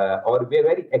or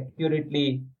very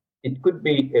accurately, it could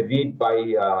be read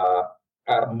by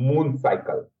moon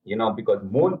cycle, because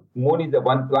moon is the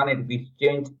one planet which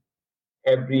change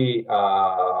every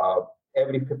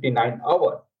 59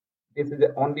 hours. This is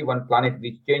the only one planet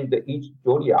which change each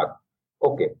zodiac.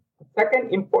 Okay.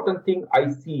 Second important thing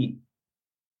I see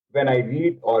when I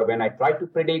read or when I try to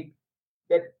predict,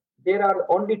 that there are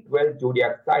only 12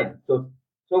 zodiac signs. So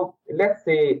let's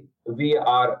say we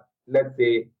are,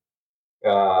 50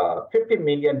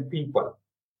 million people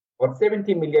or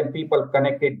 70 million people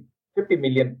connected, 50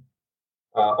 million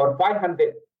or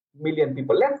 500 million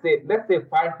people. Let's say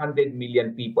 500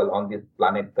 million people on this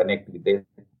planet connect with this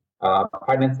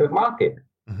financial market.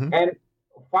 Mm-hmm. And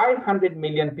 500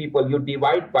 million people you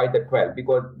divide by the 12,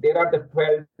 because there are the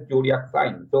 12 zodiac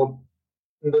signs. So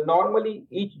normally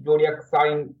each zodiac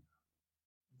sign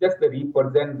just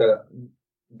represent the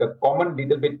common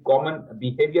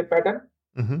behavior pattern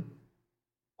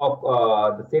of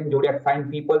the same zodiac sign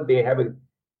people. They have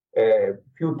a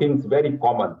few things very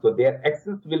common, so their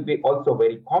actions will be also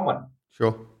very common.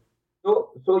 Sure.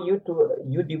 So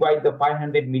you divide the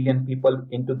 500 million people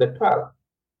into the 12.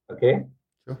 Okay.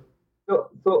 Sure.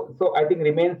 So I think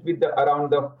remains with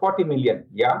around the 40 million.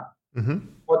 Yeah. Mm-hmm.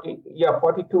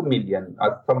 42 million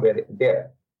somewhere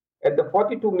there. And the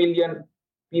 42 million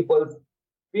people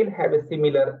will have a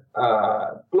similar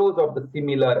close of the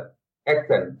similar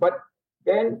action. But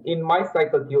then in my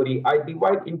cycle theory, I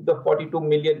divide into the 42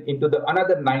 million into the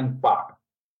another 9 part,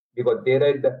 because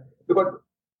because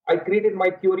I created my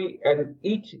theory, and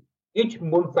each each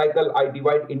moon cycle I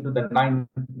divide into the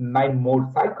nine more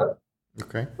cycles.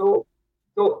 Okay. So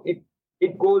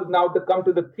it goes now to come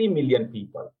to the 3 million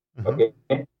people. Okay.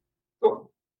 So,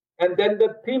 and then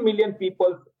the 3 million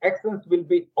people's actions will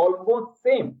be almost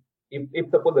same. If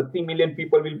suppose the 3 million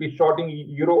people will be shorting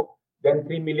euro, then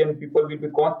 3 million people will be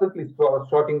constantly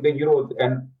shorting the euros,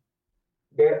 and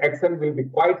their action will be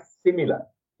quite similar,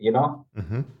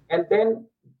 And then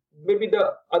maybe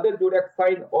the other zodiac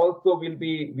sign also will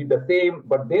be with the same,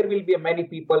 but there will be many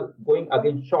people going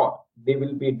against short. They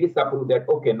will be disapproved that,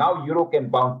 okay, now euro can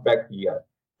bounce back here.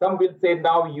 Some will say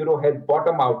now euro has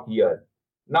bottomed out here.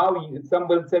 Now some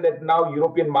will say that now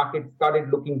European markets started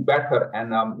looking better,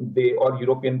 and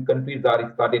European countries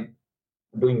are started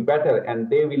doing better, and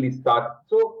they will start.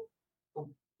 So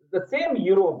the same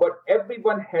euro, but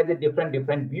everyone has a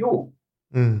different view.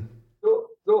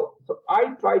 So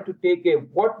I try to take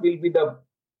where will be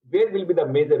the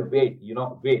major weight,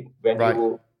 weight when right.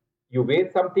 you weigh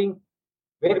something,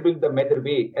 where will the major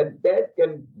weight, and that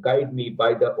can guide me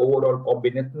by the overall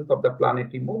combinations of the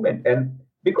planetary movement. And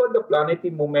because the planetary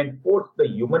movement forces the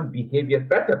human behavior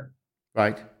pattern,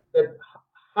 right? That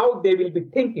how they will be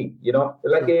thinking,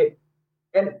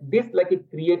 and this it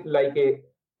creates like a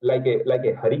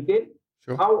hurricane.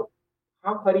 Sure. How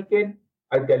hurricane?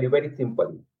 I tell you very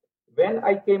simply. When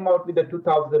I came out with the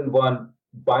 2001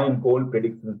 buying gold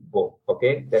predictions book,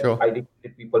 okay, that sure. I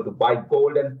recommended people to buy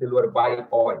gold and silver, buy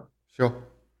oil. Sure.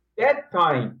 That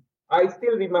time, I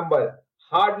still remember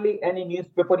hardly any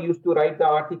newspaper used to write the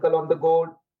article on the gold.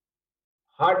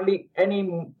 Hardly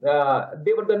any,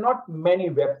 there were not many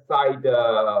websites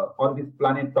on this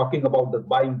planet talking about the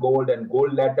buying gold and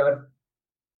gold letters.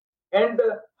 And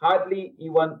hardly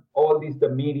even all the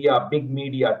media, big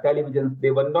media, televisions,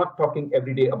 they were not talking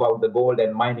every day about the gold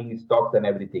and mining stocks and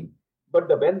everything. But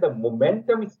when the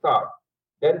momentum starts,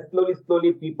 then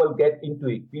slowly people get into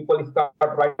it. People start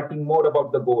writing more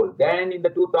about the gold. Then in the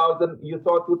 2000, you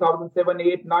saw 2007,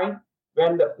 8, 9,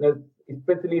 when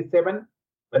especially 7,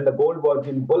 when the gold was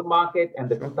in bull market, and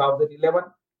the 2011,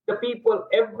 the people,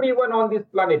 everyone on this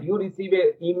planet, you receive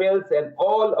emails and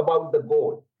all about the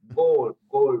gold.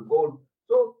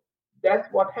 So that's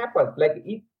what happens. Like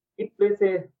it plays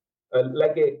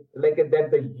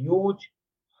that's a huge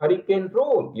hurricane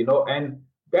role, and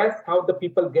that's how the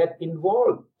people get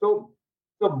involved. So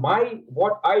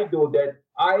what I do that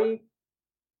I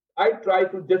try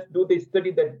to just do the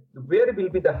study that where will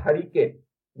be the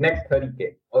next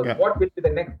hurricane, or what will be the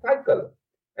next cycle,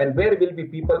 and where will be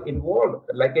people involved.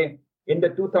 Like in the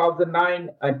 2009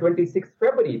 and 26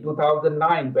 February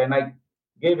 2009, when I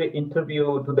gave an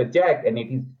interview to the Jack, and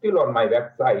it is still on my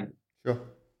website, sure.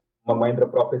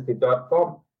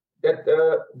 MahendraProphecy.com, that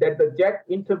the Jack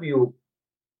interview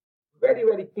very,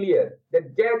 very clear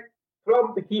that Jack,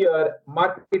 from here,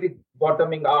 market is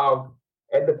bottoming out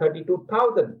at the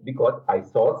 32,000, because I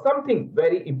saw something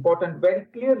very important very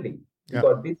clearly.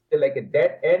 Because this is like a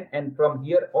dead end, and from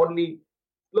here only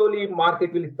slowly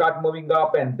market will start moving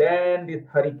up, and then this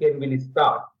hurricane will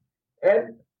start.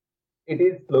 And it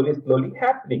is slowly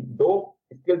happening, though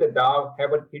still the Dow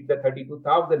haven't hit the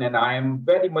 32,000, and I am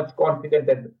very much confident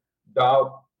that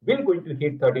Dow will going to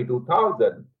hit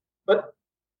 32,000. But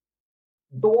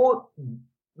though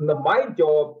my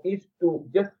job is to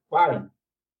just find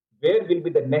where will be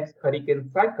the next hurricane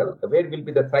cycle, where will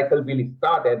be the cycle will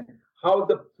start, and how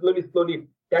the slowly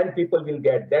 10 people will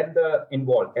get then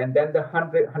involved, and then the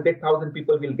 100,000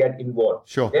 people will get involved.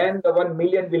 Sure. Then the 1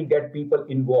 million will get people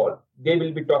involved. They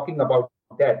will be talking about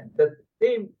that. The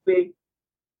same way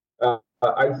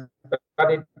I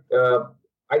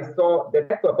saw the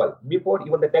tech bubble before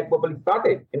even the tech bubble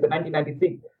started in the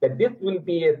 1996. That this will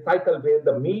be a cycle where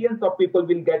the millions of people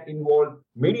will get involved,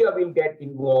 media will get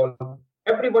involved,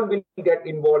 everyone will get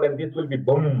involved, and this will be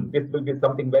boom. This will be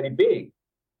something very big.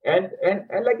 And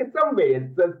like in some ways,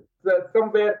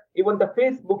 somewhere even the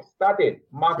Facebook started.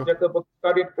 Mark Zuckerberg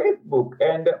started Facebook,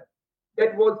 and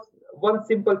that was one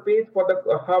simple page for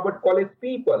the Harvard College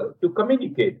people to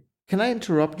communicate. Can I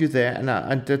interrupt you there? And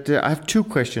I have two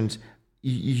questions.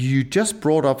 You just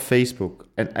brought up Facebook,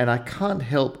 and I can't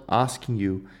help asking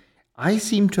you. I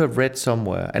seem to have read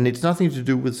somewhere, and it's nothing to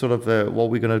do with sort of what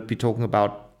we're going to be talking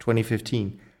about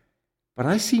 2015, but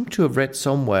I seem to have read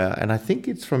somewhere, and I think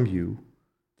it's from you,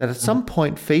 that at some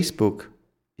point Facebook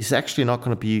is actually not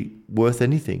going to be worth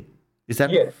anything. Is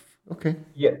that yes? Okay.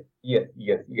 Yes.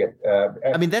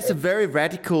 I mean, that's a very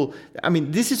radical. I mean,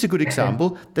 this is a good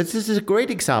example. This is a great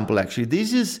example, actually.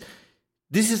 This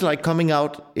is like coming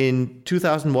out in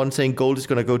 2001 saying gold is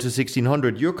going to go to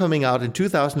 1,600. You're coming out in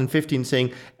 2015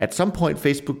 saying at some point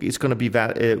Facebook is going to be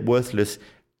worthless.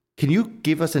 Can you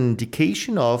give us an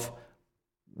indication of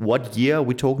What year are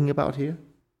we talking about here?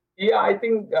 Yeah, I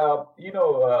think,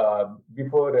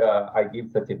 before I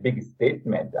give such a big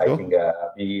statement, I Sure. think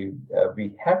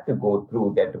we have to go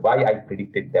through that why I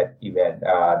predicted that event,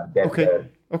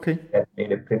 Okay. that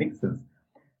made a predictions.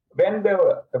 When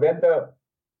the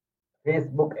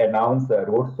Facebook announced a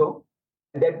roadshow,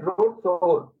 that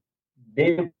roadshow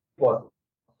day was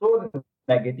so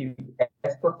negative,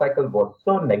 Astro cycle was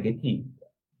so negative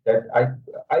that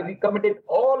I recommended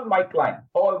all my clients,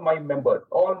 all my members,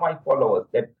 all my followers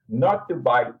that not to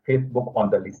buy Facebook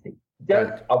on the listing.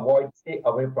 Just Right. avoid, stay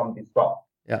away from the stock.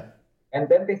 Yeah. And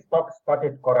then the stock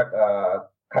started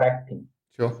correcting.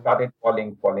 Sure. It started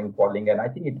falling, and I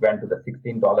think it went to the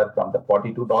 $16 from the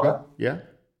 $42. Sure. Yeah.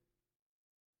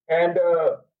 And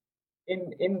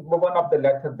in one of the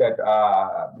letters that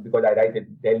because I write a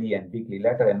daily and weekly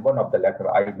letter, and one of the letter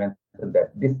I mentioned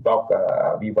that this stock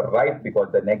we were right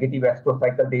because the negative astro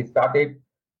cycle they started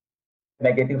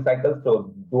negative cycles.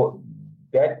 So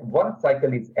that one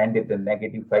cycle is ended, the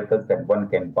negative cycles, and one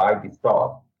can buy the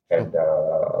stock and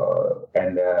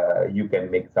you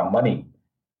can make some money.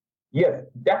 Yes,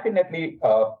 definitely.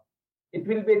 It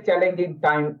will be a challenging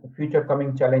time, future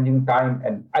coming challenging time,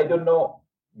 and I don't know.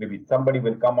 Maybe somebody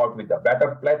will come out with a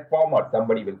better platform, or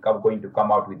somebody will going to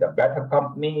come out with a better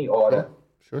company, or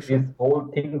Sure. this whole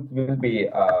thing will be.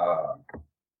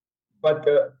 But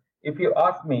if you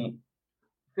ask me,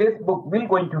 Facebook will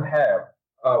going to have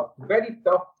a very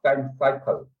tough time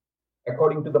cycle,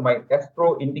 according to my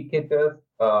Astro indicators.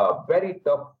 Very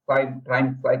tough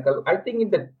time cycle. I think in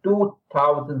the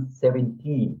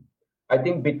 2017, I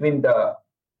think between the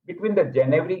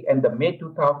January and the May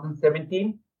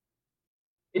 2017.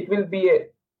 It will be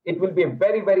a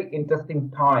very, very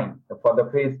interesting time for the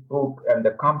Facebook and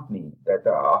the company that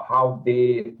how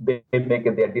they make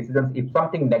their decisions. If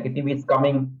something negative is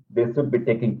coming, they should be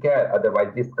taking care.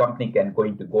 Otherwise, this company can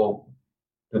going to go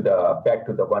to back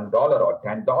to the $1 or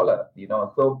 $10.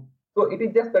 So it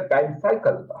is just a time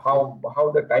cycle.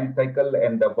 How the time cycle,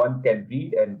 and the one can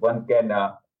read and one can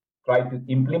try to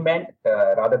implement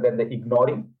rather than the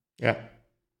ignoring. Yeah.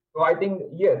 So I think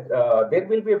yes, there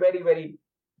will be a very, very,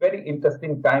 very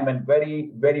interesting time and very,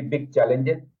 very big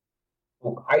challenges.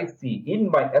 I see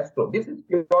in my Astro. This is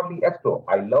purely Astro.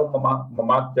 I love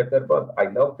Mark Zuckerberg. I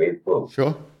love Facebook.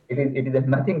 Sure. It is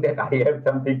nothing that I have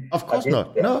something. Of course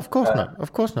not. No, of course not.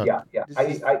 Of course not. Yeah.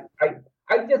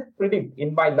 I just predict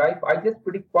in my life. I just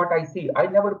predict what I see. I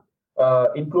never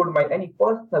include my any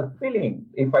personal feeling.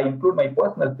 If I include my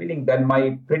personal feeling, then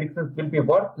my predictions will be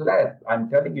worth less. I'm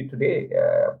telling you today.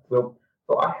 So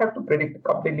I have to predict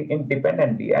completely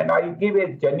independently, and I give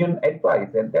a genuine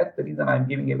advice, and that's the reason I'm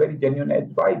giving a very genuine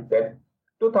advice that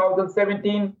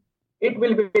 2017 it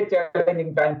will be a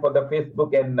challenging time for the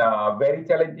Facebook, and very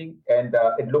challenging, and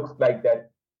it looks like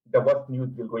that the worst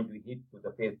news will going to hit to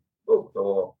the Facebook.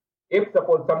 So if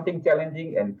suppose something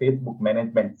challenging and Facebook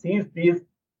management sees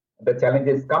the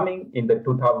challenges coming in the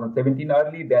 2017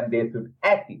 early, then they should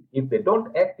act it. If they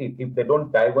don't act it, if they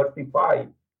don't diversify,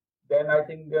 then I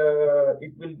think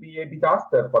it will be a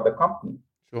disaster for the company.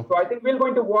 Sure. So I think we're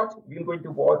going to watch,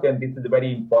 and this is a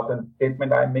very important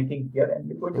statement I'm making here, and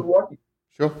we're going to watch it.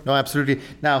 Sure. No, absolutely.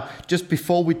 Now, just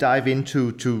before we dive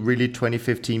into really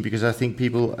 2015, because I think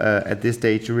people at this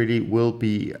stage really will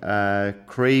be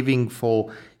craving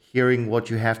for hearing what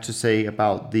you have to say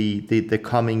about the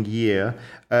coming year.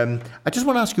 I just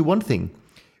want to ask you one thing.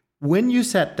 When you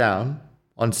sat down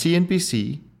on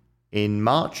CNBC in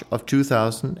March of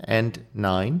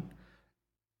 2009,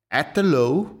 at the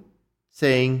low,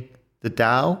 saying the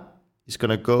Dow is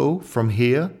going to go from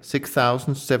here,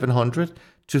 6,700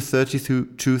 to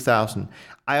 32,000.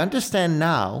 I understand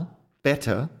now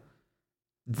better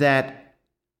that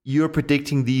you're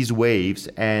predicting these waves,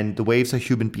 and the waves are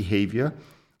human behavior,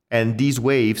 and these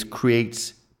waves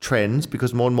creates trends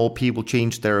because more and more people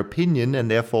change their opinion, and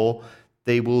therefore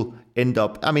they will end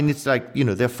up, I mean, it's like,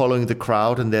 they're following the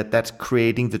crowd, and that's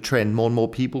creating the trend, more and more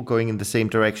people going in the same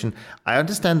direction. I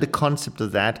understand the concept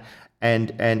of that,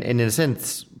 and in a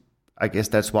sense, I guess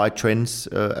that's why trends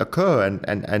occur,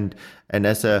 and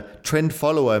as a trend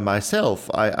follower myself,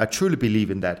 I truly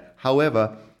believe in that.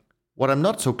 However, what I'm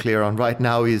not so clear on right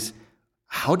now is,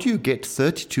 how do you get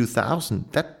 32,000?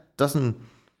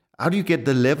 How do you get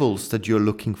the levels that you're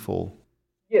looking for?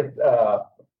 Yes,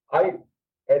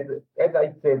 as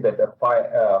I said that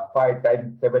 5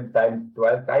 times, 7 times,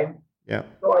 12 times. Yeah.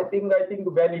 So I think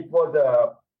when it was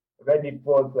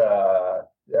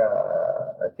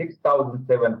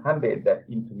 6,700 that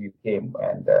interview came,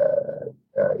 and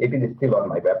it is still on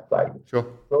my website. Sure.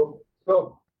 So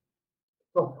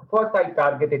first I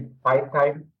targeted 5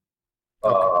 times,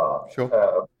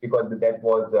 because that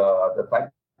was the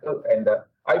cycle, and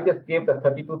I just gave the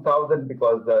 32,000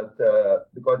 because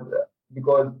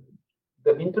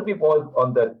the interview was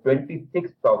on the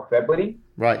 26th of February.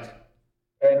 Right.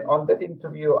 And on that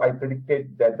interview, I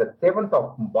predicted that the 7th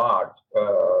of March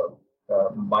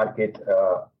market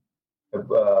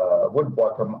would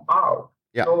bottom out.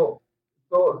 Yeah. So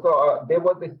there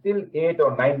was still 8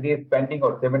 or 9 days pending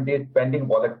or 7 days pending,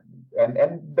 and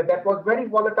that was very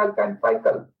volatile time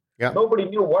cycle. Yeah. Nobody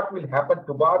knew what will happen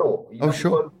tomorrow.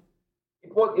 Sure.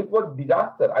 It was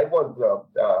disaster. I was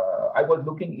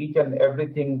looking each and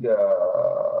every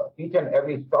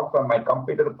stocks on my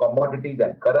computer, commodities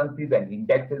and currencies and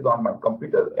indexes on my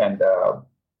computer, and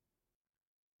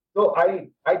so I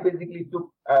basically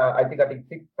took I think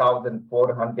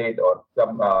 6,400 or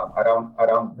some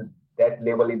around that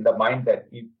level in the mind that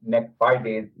if next 5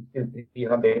 days still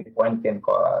 300 points can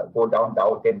go down,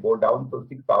 Dow can go down to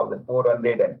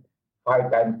 6,400 and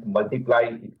 5 times multiply,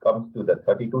 it comes to the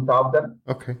 32,000.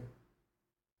 Okay.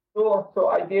 So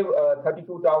I gave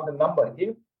 32,000 number.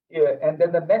 And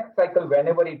then the next cycle,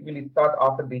 whenever it will start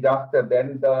after disaster,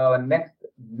 then the next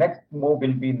move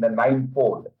will be in the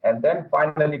 9-fold, and then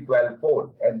finally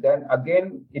 12-fold, and then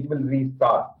again it will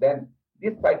restart. Then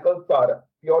these cycles are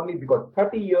purely because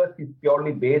 30 years is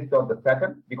purely based on the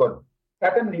Saturn, because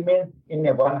Saturn remains in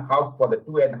a one house for the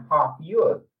 2.5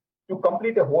 years. To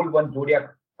complete a whole one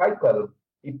zodiac cycle,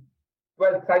 it's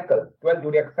 12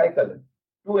 zodiac cycles,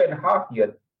 2.5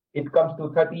 years, it comes to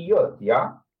 30 years,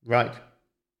 yeah? Right.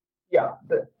 Yeah,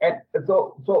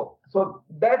 so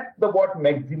that's the what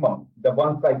maximum the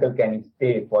one cycle can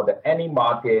stay for the any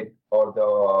market or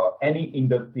the any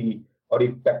industry, or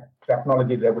if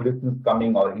technology revolutions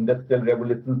coming or industrial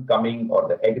revolutions coming or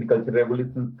the agricultural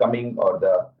revolutions coming or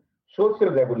the social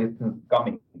revolutions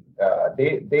coming,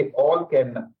 they all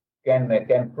can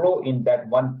flow in that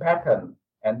one pattern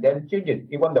and then change it.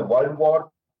 Even the World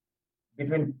War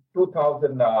between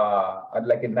 2000,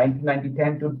 like in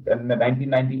 1910 to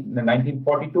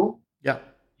 1942, yeah,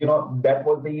 that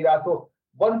was the era. So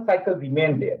one cycle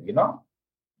remained there,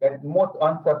 that most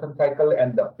uncertain cycle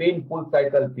and the painful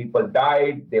cycle. People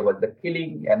died, there was the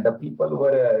killing, and the people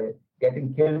were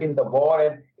getting killed in the war,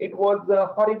 and it was a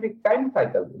horrific time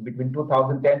cycle between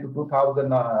 2010 to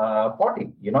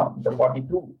 2040, the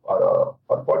 42 or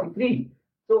 43.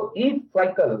 So each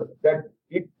cycle that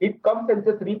it comes and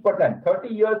just represents 30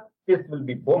 years, this will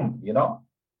be boom,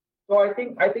 So I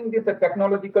think these are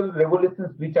technological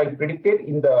revolutions which I predicted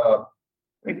in the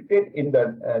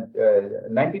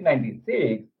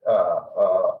 1996,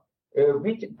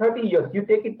 which 30 years, you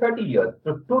take it 30 years.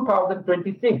 So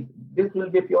 2026, this will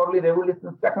be purely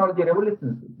revolutions, technology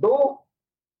revolutions. Though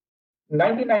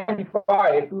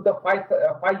 1995 to the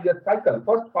 5-year cycle,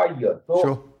 first 5 years. So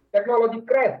sure. Technology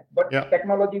crashed, but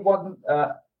technology wasn't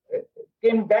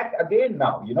came back again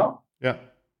now, Yeah.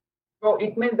 So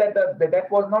it means that that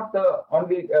was not the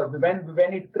only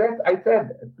when it crashed. I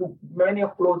said to many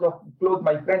of close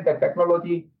my friends that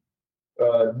technology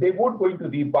they would going to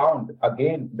rebound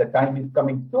again. The time is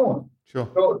coming soon. Sure.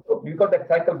 So because that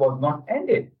cycle was not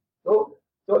ended. So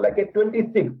like a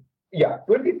 26,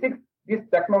 this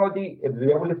technology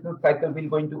revolution cycle will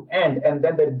going to end, and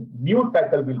then the new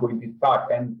cycle will going to start,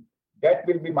 and that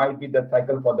might be the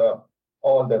cycle for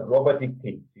all the robotic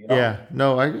things. Yeah.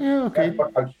 No. Okay.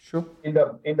 Sure. In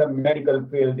the medical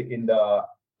field, in the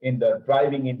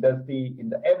driving industry, in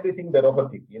the everything, the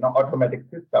robotic, automatic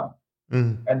system.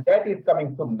 And that is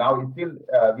coming soon. Now, it's still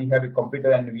we have a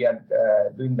computer and we are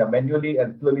doing the manually,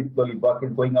 and slowly work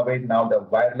is going away. Now the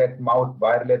wireless mouse,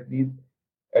 wireless this,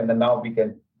 and then now we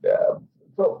can.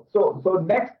 So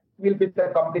next will be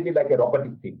completely like a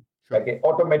robotic thing, like an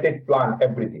automated plant,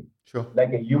 everything. Sure.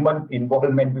 Like a human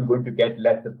involvement will going to get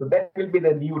lesser. So that will be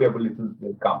the new revolutions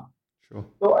will come. Sure.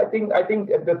 So I think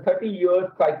the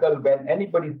 30-year cycle, when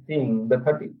anybody's seeing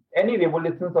any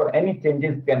revolutions or any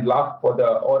changes can last or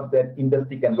that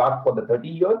industry can last for the 30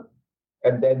 years,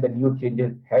 and then the new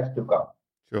changes has to come.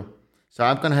 Sure. So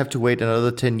I'm going to have to wait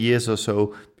another 10 years or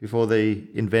so before they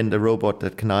invent a robot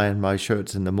that can iron my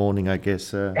shirts in the morning, I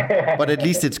guess. But at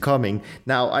least it's coming.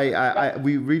 Now,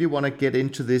 we really want to get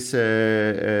into this,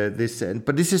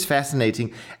 but this is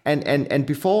fascinating. And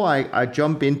before I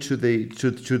jump into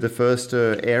the first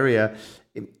area,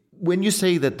 when you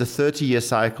say that the 30-year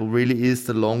cycle really is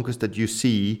the longest that you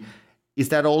see, is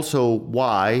that also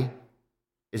why,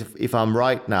 if I'm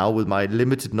right now with my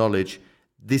limited knowledge,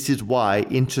 this is why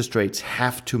interest rates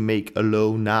have to make a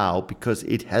low now, because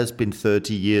it has been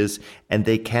 30 years and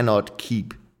they cannot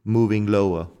keep moving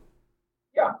lower?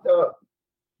 Yeah,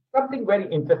 something very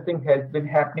interesting has been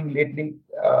happening lately.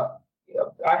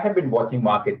 I have been watching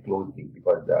market closely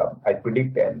because I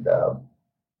predict and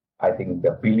I think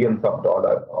the billions of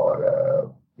dollars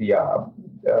or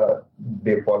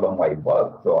they follow my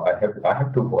work. So I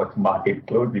have to watch market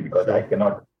closely because I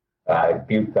cannot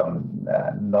give some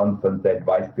nonsense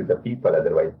advice to the people.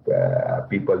 Otherwise,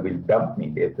 people will dump me.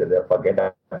 They say they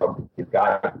forget about this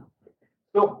guy.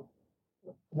 So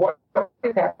what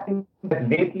is happening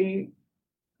lately?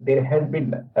 There has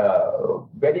been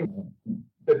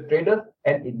the traders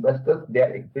and investors, they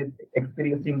are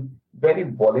experiencing very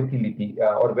volatility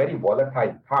or very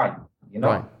volatile time,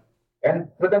 Right. and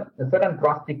sudden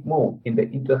drastic move in the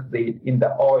interest rate in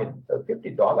the oil,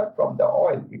 $50 from the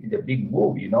oil, it is a big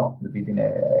move, within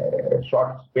a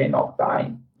short span of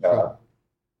time.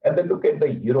 And then look at the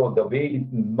euro, the way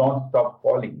it's non-stop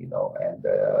falling, and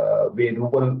way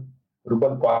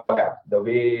ruble collapsed, the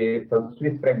way the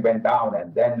Swiss franc went down,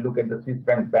 and then look at the Swiss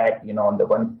franc back, on the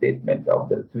one statement of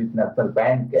the Swiss National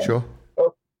Bank. And Sure.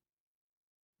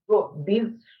 So these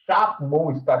sharp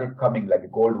moves started coming,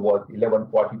 like gold was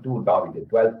 1142, now it is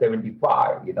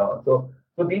 1275, So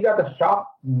these are the sharp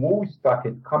moves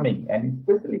started coming, and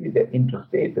especially with the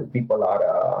interest rate, the people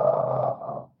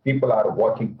are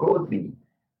watching closely.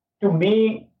 To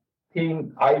me,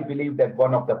 I believe that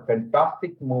one of the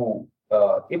fantastic moves,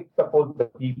 if suppose the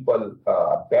people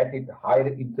bet it higher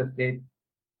interest rate,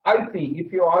 I see,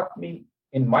 if you ask me,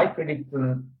 in my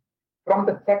prediction, from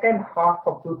the second half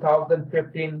of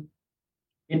 2015,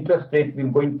 interest rate will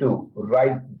going to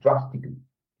rise drastically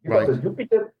because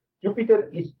the Jupiter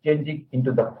is changing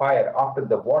into the fire after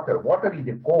the water. Water is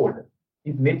a cold.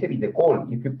 Its nature is a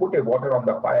cold. If you put a water on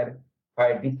the fire,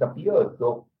 fire disappears.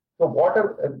 So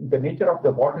water, the nature of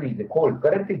the water is a cold.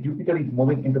 Currently, Jupiter is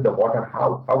moving into the water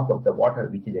house of the water,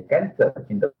 which is a Cancer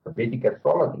in the Vedic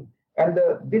astrology. And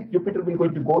this Jupiter will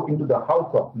going to go into the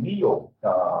house of Leo,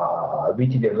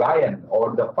 which is a lion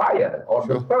or the fire or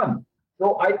the sun.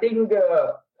 So I think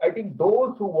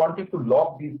those who wanted to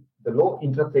lock the low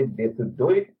interest rate, they should do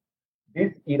it.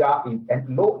 This era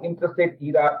and low interest rate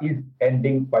era is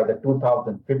ending by the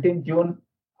 2015 June.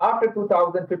 After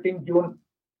 2015 June,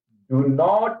 do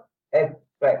not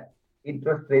expect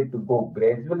interest rate to go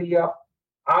gradually up.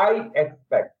 I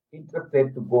expect interest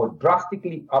rate to go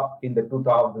drastically up in the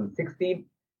 2016.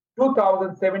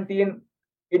 2017,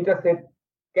 interest rate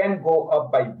can go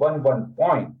up by 1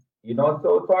 point.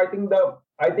 So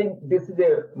I think this is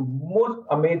a most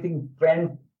amazing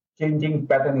trend changing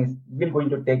pattern will going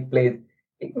to take place.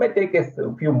 It may take a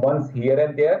few months here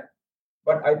and there,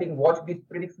 but I think watch these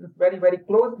predictions very, very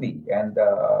closely. And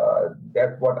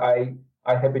that's what I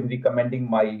have been recommending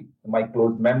my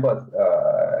close members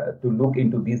to look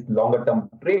into these longer term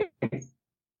trades.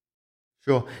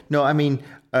 Sure. No, I mean,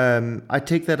 I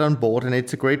take that on board, and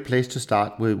it's a great place to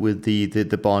start with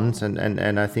the bonds,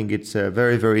 and I think it's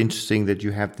very, very interesting that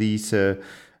you have these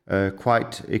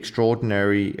quite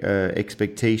extraordinary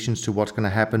expectations to what's going to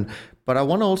happen. But I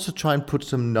want to also try and put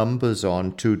some numbers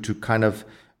on to kind of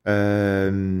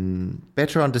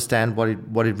better understand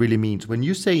what it really means. When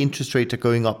you say interest rates are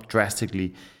going up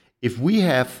drastically, if we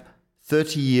have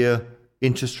 30-year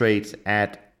interest rates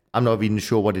at, I'm not even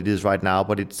sure what it is right now,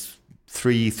 but it's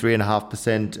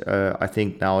 3.5%, I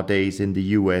think nowadays in the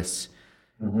US.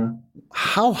 Mm-hmm.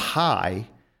 How high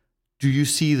do you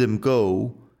see them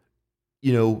go,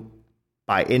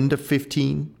 by end of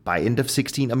 15, by end of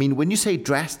 16? I mean, when you say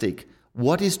drastic,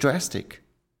 what is drastic?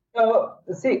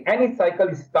 See, any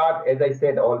cycle starts, as I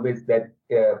said always, that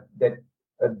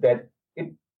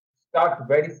it starts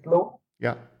very slow.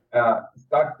 Yeah.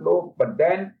 Start slow, but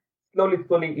then slowly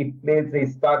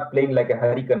it start playing like a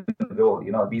hurricane role.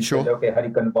 These Sure. say, okay,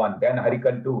 hurricane 1, then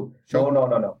hurricane 2. Sure.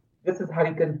 No. This is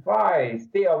hurricane 5.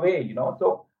 Stay away.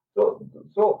 So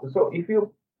if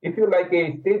you like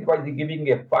a stage wise giving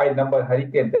a 5 number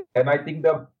hurricane, then I think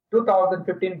the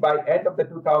 2015, by end of the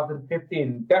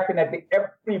 2015, definitely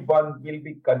everyone will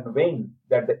be convinced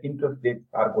that the interest rates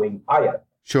are going higher.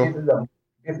 Sure.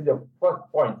 This is the first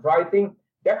point. So I think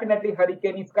definitely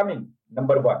hurricane is coming,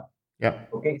 number 1. Yeah.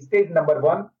 Okay, stage number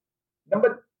 1. And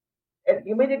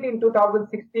immediately in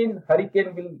 2016,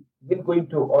 hurricane will going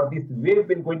to, or this wave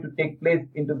will going to take place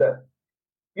into the,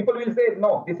 people will say,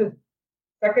 no, this is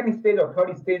second stage or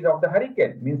third stage of the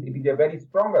hurricane, means it is a very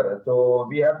stronger. So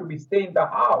we have to be stay in the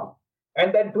house.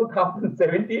 And then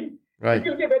 2017, Right. it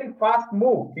will be a very fast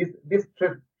move. This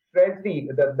treasury,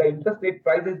 the interest rate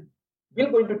prices will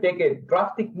going to take a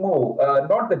drastic move,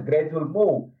 not the gradual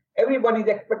move. Everyone is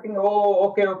expecting,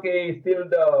 okay, still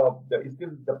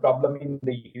the problem in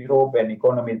the Europe and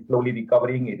economy is slowly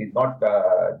recovering. It is not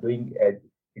doing as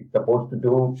it's supposed to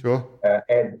do, Sure.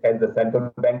 as the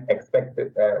central bank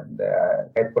expected,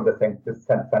 as per the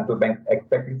central bank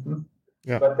expectations.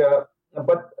 Yeah. But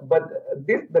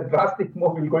the drastic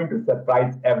move is going to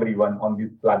surprise everyone on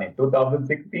this planet.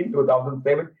 2016,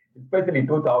 2007, especially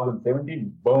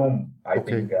 2017, boom! I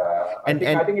think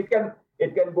it can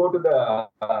go to the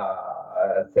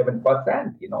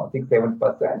 7%,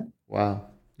 6-7%. Wow.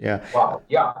 Yeah. Wow.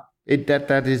 Yeah.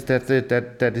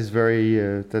 That is very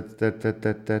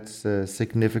that's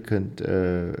significant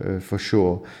for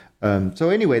sure. So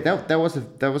anyway, that was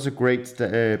a great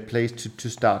place to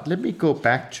start. Let me go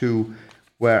back to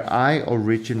where I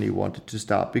originally wanted to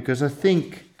start, because I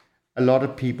think a lot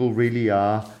of people really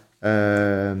are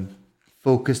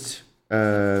focused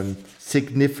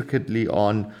significantly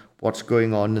on what's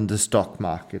going on in the stock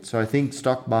market. So I think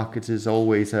stock markets is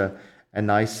always a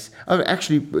nice... Oh,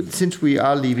 actually, since we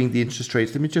are leaving the interest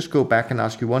rates, let me just go back and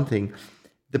ask you one thing.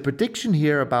 The prediction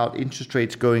here about interest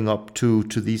rates going up to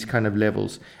these kind of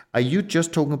levels, are you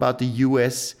just talking about the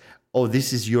US, or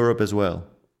this is Europe as well?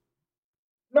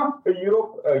 No,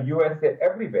 Europe, USA,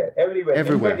 everywhere.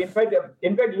 In fact,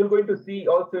 you're going to see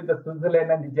also in the Switzerland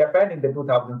and Japan in the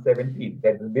 2017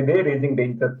 that they're raising the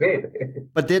interest rate.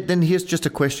 But then here's just a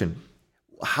question: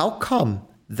 how come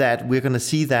that we're going to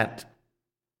see that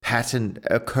pattern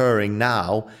occurring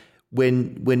now,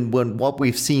 when what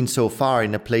we've seen so far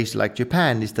in a place like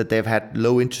Japan is that they've had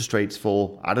low interest rates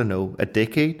for, I don't know, a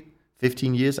decade,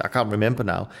 15 years? I can't remember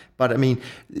now. But I mean,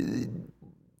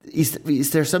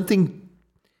 is there something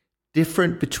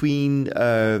different between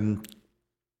the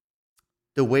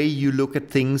way you look at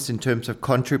things in terms of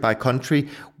country by country?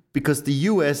 Because the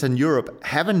US and Europe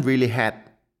haven't really had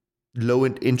low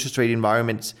interest rate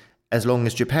environments as long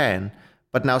as Japan,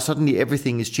 but now suddenly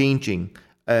everything is changing.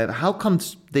 How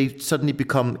comes they suddenly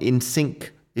become in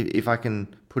sync, if I can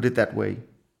put it that way?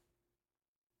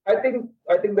 I think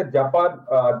the Japan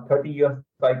 30-year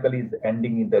cycle is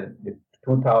ending in the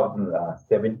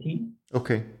 2017.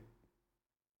 Okay.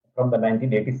 From the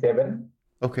 1987.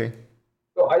 Okay.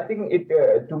 So I think it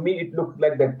to me it looks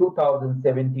like the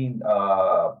 2017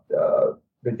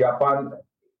 the Japan,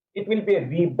 it will be a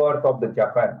rebirth of the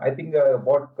Japan. I think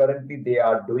what currently they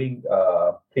are doing,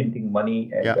 printing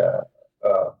money, and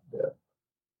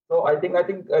so I think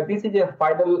this is a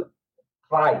final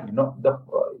try.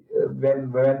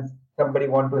 When somebody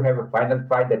want to have a final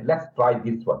try, that let's try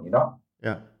this one.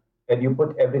 Yeah. And you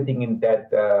put everything in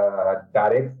that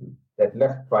direction. That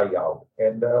let's try out,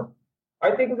 and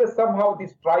I think that somehow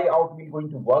this try out will going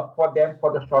to work for them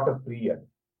for the shorter period.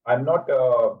 I'm not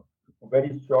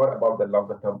very sure about the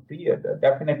longer term period.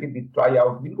 Definitely, this try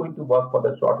out will going to work for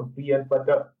the shorter period, but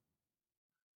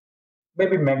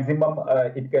maybe maximum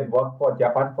it can work for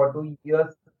Japan for 2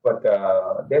 years. But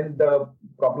then the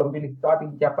problem will start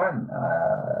in Japan.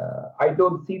 I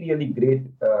don't see really great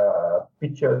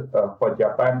picture for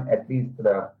Japan, at least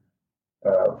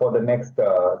for the next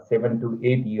 7 to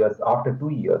 8 years after 2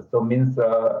 years. So means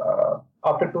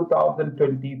after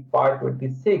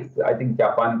 2025-26, I think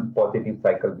Japan positive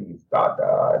cycle will start.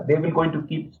 They will going to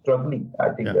keep struggling. I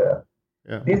think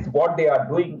this what they are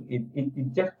doing.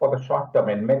 It just for the short term,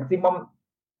 and maximum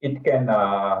it can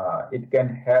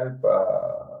help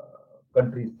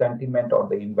country sentiment or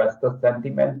the investor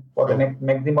sentiment for the next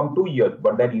maximum 2 years.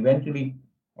 But then eventually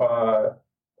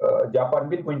Japan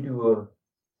will going to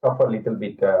suffer a little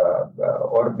bit,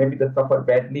 or maybe they suffer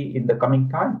badly in the coming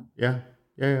time. Yeah.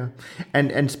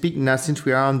 And speaking now, since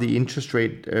we are on the interest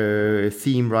rate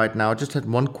theme right now, I just had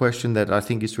one question that I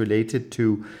think is related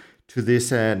to this,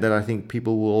 that I think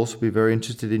people will also be very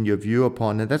interested in your view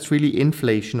upon, and that's really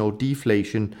inflation or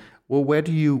deflation. Well, where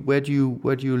do you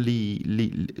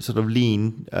sort of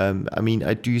lean? I mean,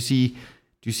 do you see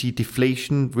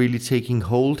deflation really taking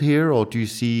hold here, or do you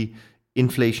see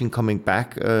inflation coming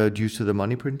back due to the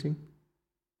money printing?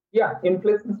 Yeah,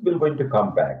 inflation will going to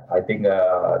come back. I think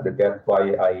that's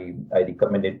why I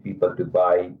recommended people to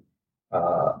buy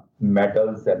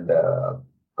metals and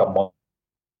commodities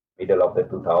middle of the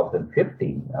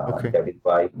 2015. That is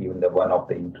why even the one of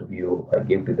the interview I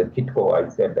gave to the Kitco, I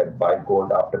said that buy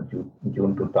gold after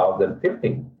June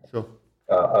 2015. Sure.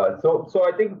 So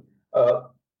I think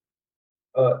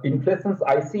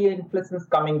I see inflations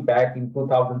coming back in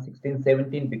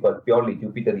 2016-17 because purely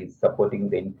Jupiter is supporting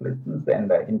the inflations, and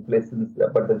but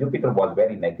the Jupiter was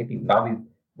very negative. Now it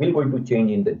will going to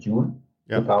change in the June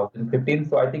 2015.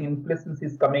 So I think inflations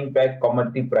is coming back.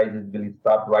 Commodity prices will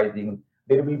start rising.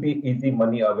 There will be easy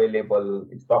money available.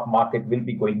 Stock market will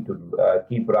be going to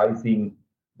keep rising.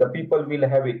 the people will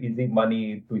have easy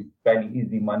money to spend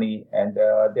easy money, and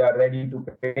they are ready to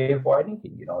pay for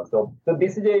anything, So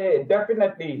this is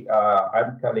definitely,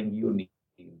 I'm telling you, Neil,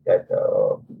 that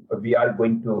we are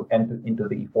going to enter into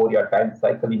the euphoria time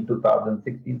cycle in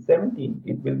 2016-17.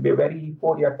 It will be a very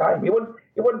euphoria time. Even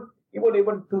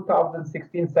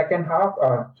 2016 second half,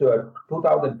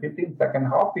 2015 second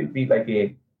half will be like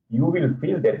you will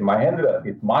feel that Mahendra,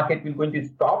 this market will going to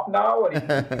stop now, or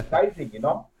it's rising,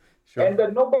 Sure. And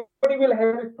nobody will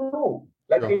have a clue.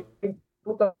 Like Sure. in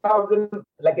 2000,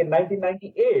 like in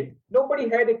 1998, nobody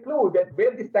had a clue that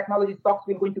where this technology stocks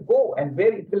will going to go and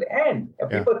where it will end. And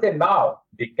people said now.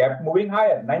 They kept moving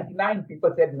higher. 99,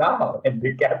 people said now, and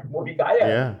they kept moving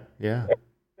higher. Yeah.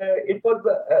 It was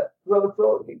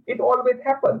so it always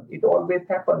happens. It always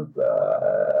happens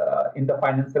in the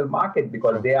financial market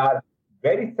because they are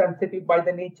very sensitive by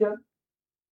the nature,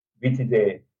 which is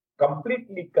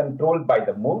completely controlled by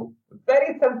the moon.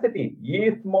 Very sensitive.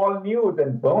 Small news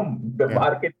and boom, the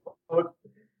market goes.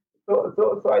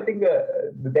 So I think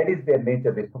that is their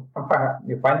nature. The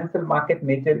financial market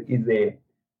nature is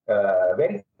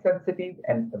very sensitive,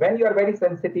 and when you are very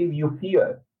sensitive, you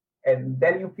fear. And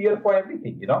then you fear for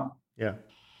everything, Yeah,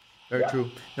 very true.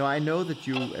 Now, I know that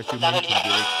you, as you mentioned,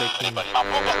 you're expecting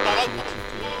volatility to increase.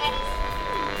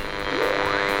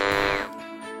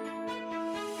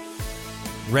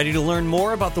 Ready to learn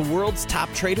more about the world's top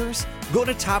traders? Go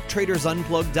to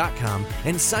toptradersunplugged.com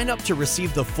and sign up to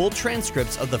receive the full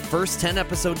transcripts of the first 10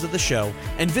 episodes of the show,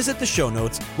 and visit the show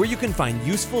notes where you can find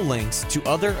useful links to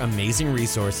other amazing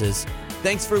resources.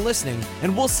 Thanks for listening,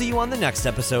 and we'll see you on the next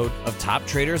episode of Top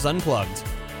Traders Unplugged.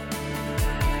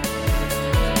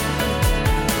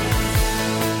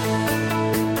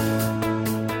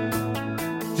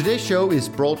 Today's show is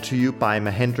brought to you by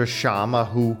Mahendra Sharma,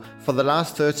 who for the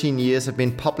last 13 years have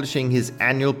been publishing his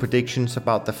annual predictions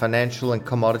about the financial and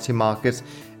commodity markets.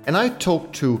 And I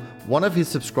talked to one of his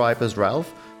subscribers,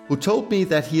 Ralph, who told me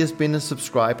that he has been a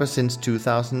subscriber since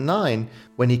 2009,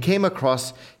 when he came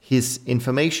across his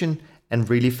information and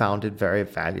really found it very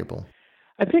valuable.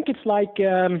 I think it's like,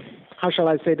 how shall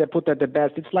I say that, put that the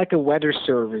best? It's like a weather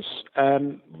service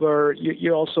where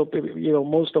you also,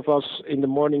 most of us in the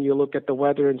morning, you look at the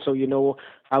weather, and so you know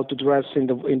how to dress in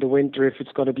the winter if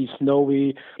it's going to be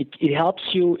snowy. It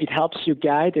helps you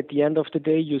guide. At the end of the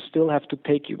day, you still have to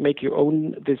make your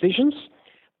own decisions,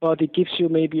 but it gives you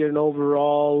maybe an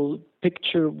overall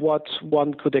picture what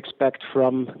one could expect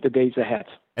from the days ahead.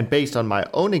 And based on my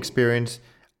own experience,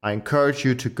 I encourage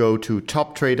you to go to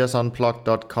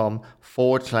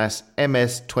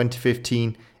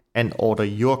toptradersunplugged.com/MS2015 and order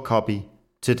your copy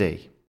today.